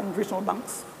African regional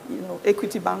banks.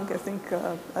 Equity Bank, I think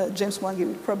James Mwangi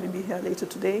will probably be here later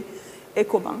today,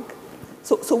 EcoBank.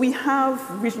 So we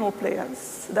have regional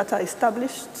players that are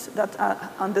established, that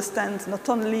understand not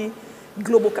only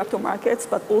global capital markets,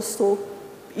 but also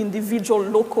individual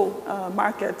local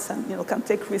markets and can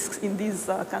take risks in these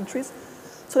countries.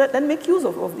 So that make use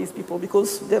of these people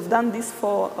because they've done this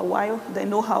for a while. They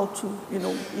know how to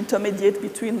intermediate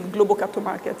between global capital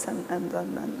markets and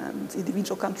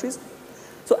individual countries.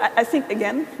 So I think,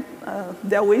 again,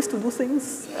 there are ways to do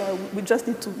things. We just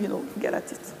need to get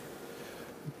at it.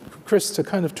 Chris, to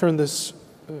kind of turn this,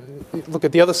 look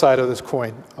at the other side of this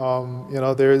coin.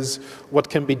 There's what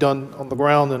can be done on the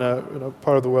ground in a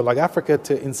part of the world like Africa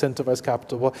to incentivize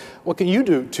capital. Well, what can you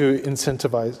do to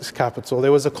incentivize capital?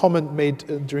 There was a comment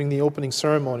made during the opening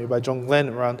ceremony by John Glenn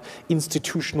around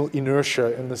institutional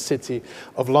inertia in the city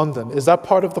of London. Is that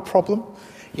part of the problem?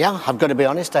 Yeah, I've got to be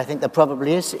honest. I think there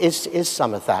probably is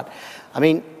some of that. I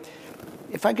mean,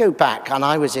 if I go back, and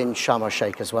I was in Sharm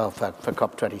el-Sheikh as well for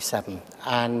COP27,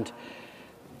 and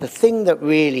the thing that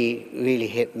really, really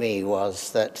hit me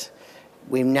was that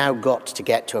we've now got to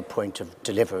get to a point of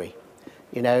delivery.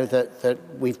 That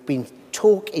we've been,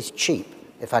 talk is cheap,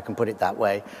 if I can put it that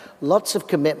way. Lots of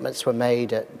commitments were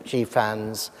made at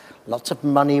GFANZ, lots of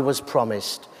money was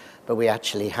promised, but we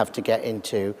actually have to get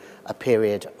into a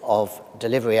period of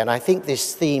delivery. And I think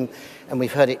this theme, and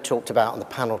we've heard it talked about on the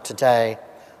panel today,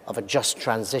 of a just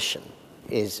transition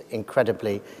is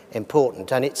incredibly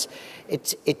important. And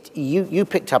you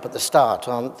picked up at the start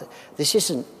on, this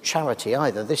isn't charity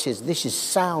either. This is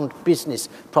sound business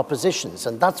propositions,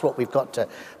 and that's what we've got to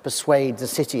persuade the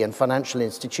city and financial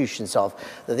institutions of,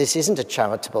 that this isn't a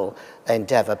charitable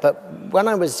endeavor. But when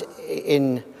I was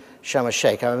in Sharm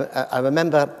el-Sheikh, I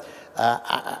remember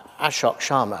Ashok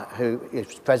Sharma, who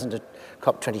is president of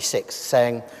COP26,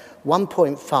 saying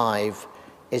 1.5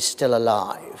 is still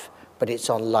alive, but it's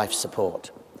on life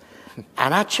support.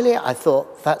 And actually, I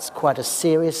thought that's quite a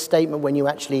serious statement when you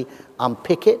actually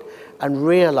unpick it and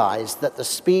realize that the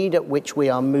speed at which we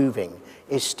are moving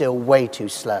is still way too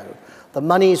slow. The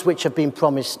monies which have been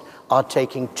promised are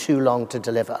taking too long to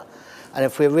deliver. And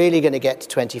if we're really going to get to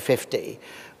 2050,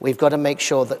 we've got to make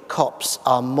sure that COPs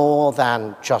are more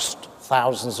than just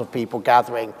thousands of people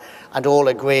gathering and all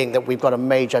agreeing that we've got a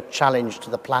major challenge to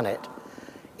the planet.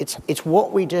 It's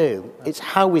what we do, it's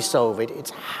how we solve it,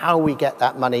 it's how we get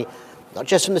that money, not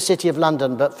just from the City of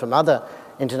London, but from other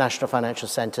international financial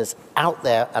centres out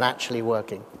there and actually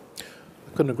working.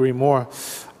 I couldn't agree more.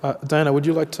 Diana, would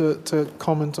you like to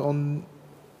comment on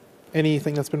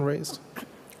anything that's been raised?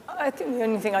 I think the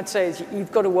only thing I'd say is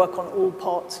you've got to work on all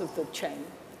parts of the chain.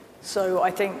 So I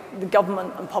think the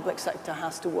government and public sector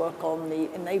has to work on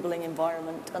the enabling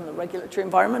environment and the regulatory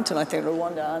environment, and I think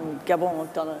Rwanda and Gabon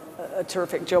have done a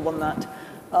terrific job on that.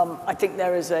 I think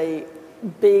there is a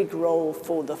big role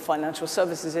for the financial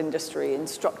services industry in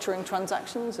structuring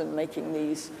transactions and making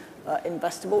these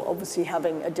investable. Obviously,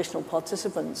 having additional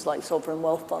participants like sovereign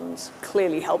wealth funds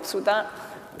clearly helps with that.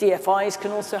 DFIs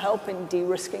can also help in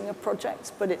de-risking of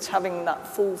projects, but it's having that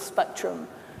full spectrum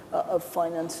of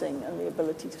financing and the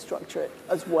ability to structure it,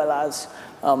 as well as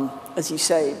you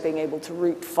say, being able to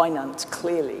route finance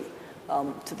clearly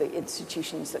to the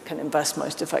institutions that can invest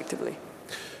most effectively.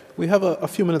 We have a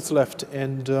few minutes left,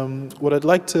 and what I'd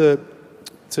like to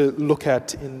look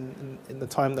at in the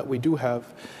time that we do have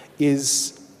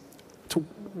is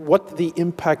what the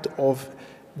impact of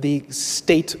the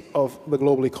state of the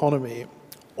global economy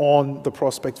on the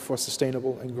prospect for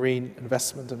sustainable and green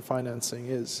investment and financing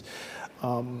is.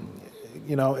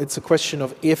 You know, it's a question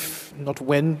of if, not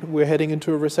when, we're heading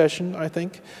into a recession, I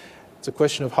think. It's a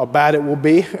question of how bad it will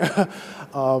be,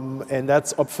 and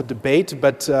that's up for debate,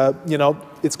 but, you know,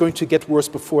 it's going to get worse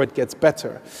before it gets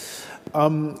better.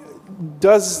 Do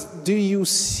you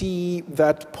see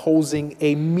that posing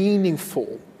a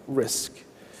meaningful risk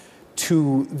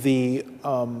to the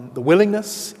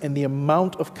willingness and the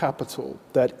amount of capital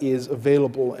that is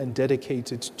available and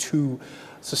dedicated to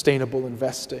sustainable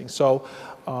investing? So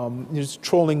just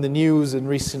trolling the news in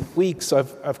recent weeks,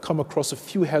 I've come across a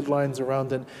few headlines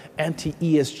around an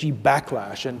anti-ESG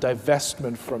backlash and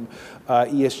divestment from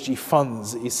ESG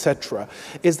funds, etc.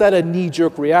 Is that a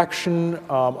knee-jerk reaction?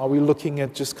 Are we looking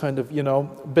at just kind of, you know,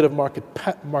 a bit of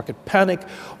market panic?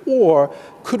 Or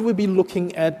could we be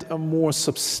looking at a more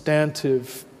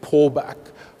substantive pullback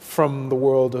from the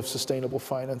world of sustainable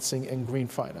financing and green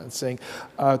financing?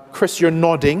 Chris, you're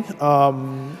nodding.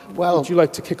 Well, would you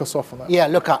like to kick us off on that? Yeah,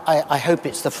 look, I hope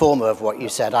it's the former of what you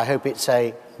said. I hope it's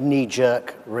a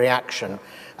knee-jerk reaction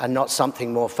and not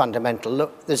something more fundamental.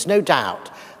 Look, there's no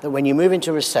doubt that when you move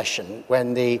into recession,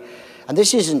 and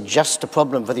this isn't just a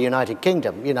problem for the United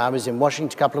Kingdom. You know, I was in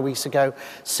Washington a couple of weeks ago,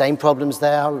 same problems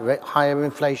there, higher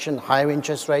inflation, higher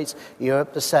interest rates,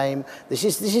 Europe the same. This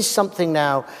is something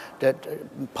now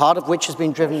that part of which has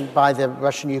been driven by the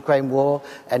Russian-Ukraine war,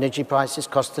 energy prices,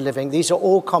 cost of living. These are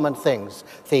all common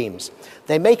themes.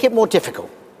 They make it more difficult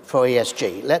for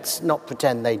ESG. Let's not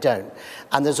pretend they don't.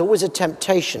 And there's always a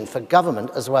temptation for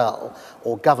government as well,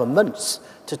 or governments,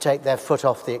 to take their foot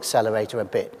off the accelerator a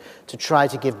bit, to try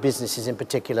to give businesses in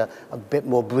particular a bit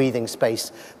more breathing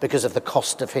space because of the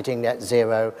cost of hitting net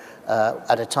zero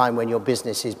at a time when your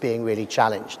business is being really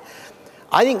challenged.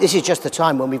 I think this is just the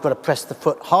time when we've got to press the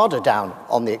foot harder down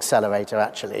on the accelerator,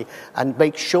 actually, and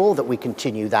make sure that we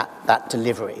continue that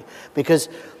delivery. Because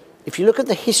if you look at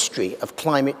the history of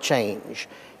climate change,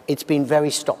 it's been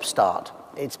very stop-start.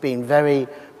 It's been very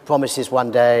promises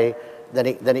one day, then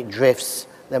it drifts,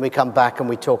 then we come back and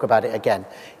we talk about it again.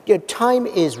 You know, time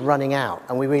is running out,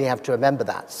 and we really have to remember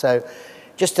that. So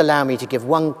just allow me to give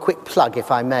one quick plug,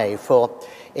 if I may, for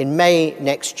in May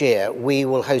next year, we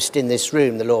will host in this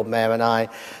room, the Lord Mayor and I,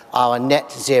 our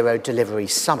Net Zero Delivery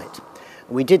Summit.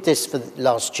 We did this for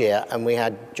last year, and we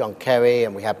had John Kerry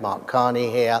and we had Mark Carney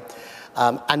here.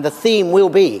 And the theme will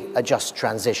be a just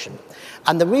transition.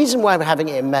 And the reason why we're having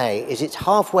it in May is it's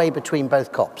halfway between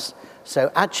both COPs.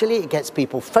 So actually it gets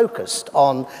people focused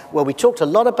on, well, we talked a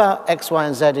lot about X, Y,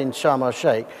 and Z in Sharm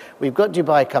el-Sheikh. We've got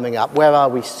Dubai coming up. Where are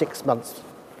we 6 months,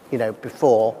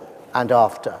 before and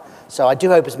after? So I do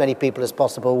hope as many people as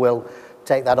possible will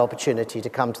take that opportunity to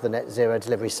come to the Net Zero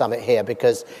Delivery Summit here,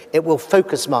 because it will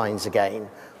focus minds again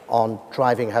on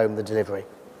driving home the delivery.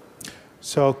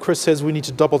 So Chris says we need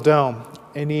to double down.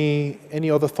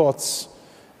 Any other thoughts?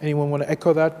 Anyone want to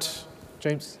echo that?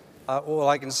 James? All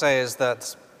I can say is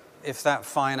that if that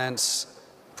finance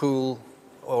pool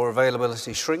or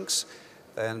availability shrinks,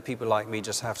 then people like me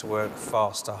just have to work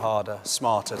faster, harder,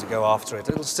 smarter to go after it.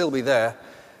 It'll still be there,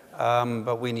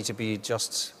 but we need to be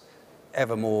just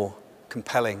ever more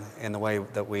compelling in the way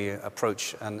that we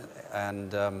approach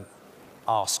and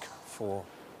ask for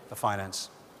the finance.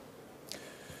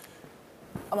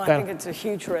 I think it's a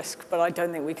huge risk, but I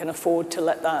don't think we can afford to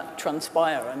let that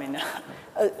transpire. I mean,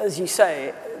 as you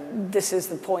say, this is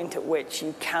the point at which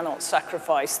you cannot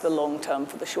sacrifice the long term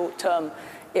for the short term.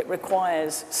 It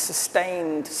requires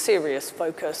sustained, serious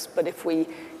focus, but if we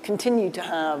continue to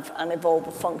have and evolve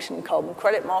a functioning carbon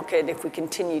credit market, if we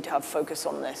continue to have focus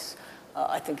on this,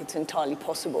 I think it's entirely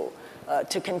possible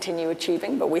to continue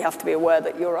achieving, but we have to be aware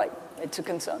that you're right, it's a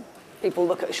concern. People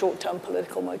look at short-term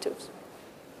political motives.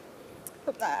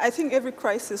 I think every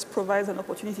crisis provides an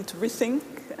opportunity to rethink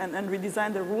and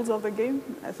redesign the rules of the game.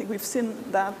 I think we've seen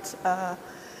that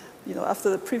after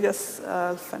the previous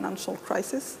financial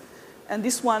crisis. And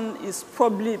this one is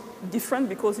probably different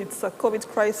because it's a COVID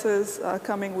crisis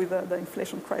coming with the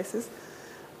inflation crisis.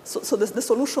 So the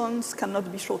solutions cannot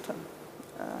be short-term.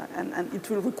 And it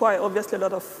will require, obviously, a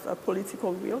lot of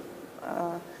political will.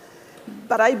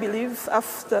 But I believe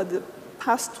after the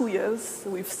past 2 years,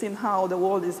 we've seen how the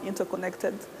world is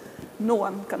interconnected. No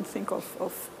one can think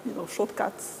of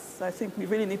shortcuts. I think we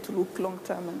really need to look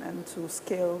long-term and to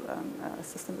scale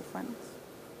sustainable finance.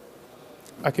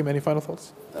 Akim, any final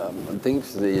thoughts? I think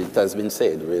it has been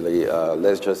said, really.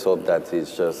 Let's just hope that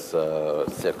it's just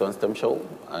circumstantial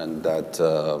and that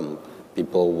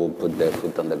people will put their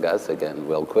foot on the gas again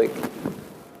real quick,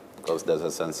 because there's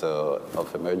a sense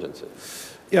of emergency.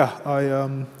 Yeah,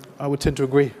 I would tend to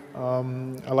agree.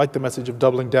 I like the message of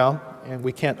doubling down, and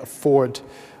we can't afford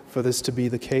for this to be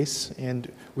the case,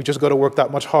 and we just got to work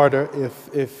that much harder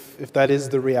if that is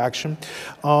the reaction.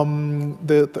 I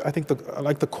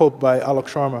like the quote by Alok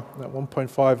Sharma that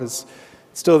 1.5 is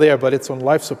still there, but it's on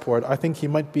life support. I think he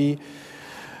might be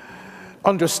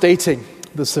understating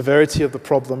the severity of the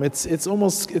problem.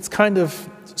 It's kind of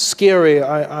scary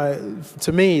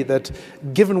to me that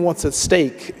given what's at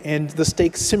stake, and the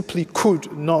stakes simply could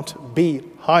not be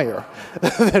higher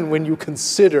than when you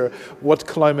consider what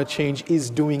climate change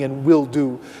is doing and will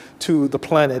do to the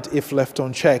planet if left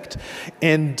unchecked.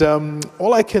 And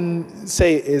all I can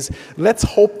say is let's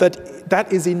hope that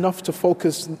that is enough to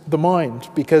focus the mind,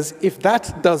 because if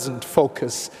that doesn't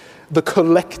focus the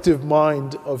collective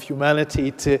mind of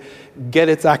humanity to get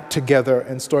its act together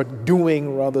and start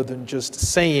doing rather than just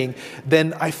saying,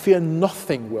 then I fear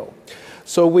nothing will.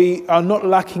 So we are not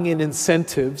lacking in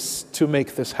incentives to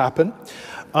make this happen.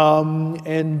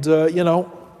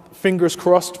 Fingers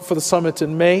crossed for the summit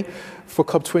in May, for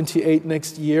COP28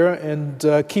 next year,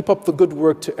 and keep up the good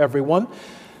work to everyone.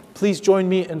 Please join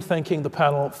me in thanking the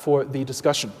panel for the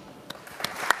discussion.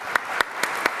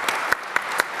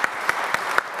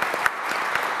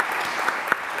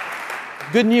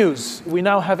 Good news, we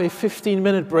now have a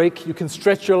 15-minute break. You can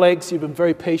stretch your legs. You've been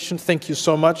very patient. Thank you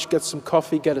so much. Get some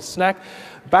coffee, get a snack.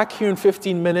 Back here in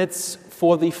 15 minutes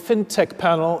for the FinTech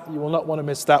panel. You will not want to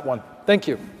miss that one. Thank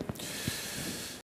you.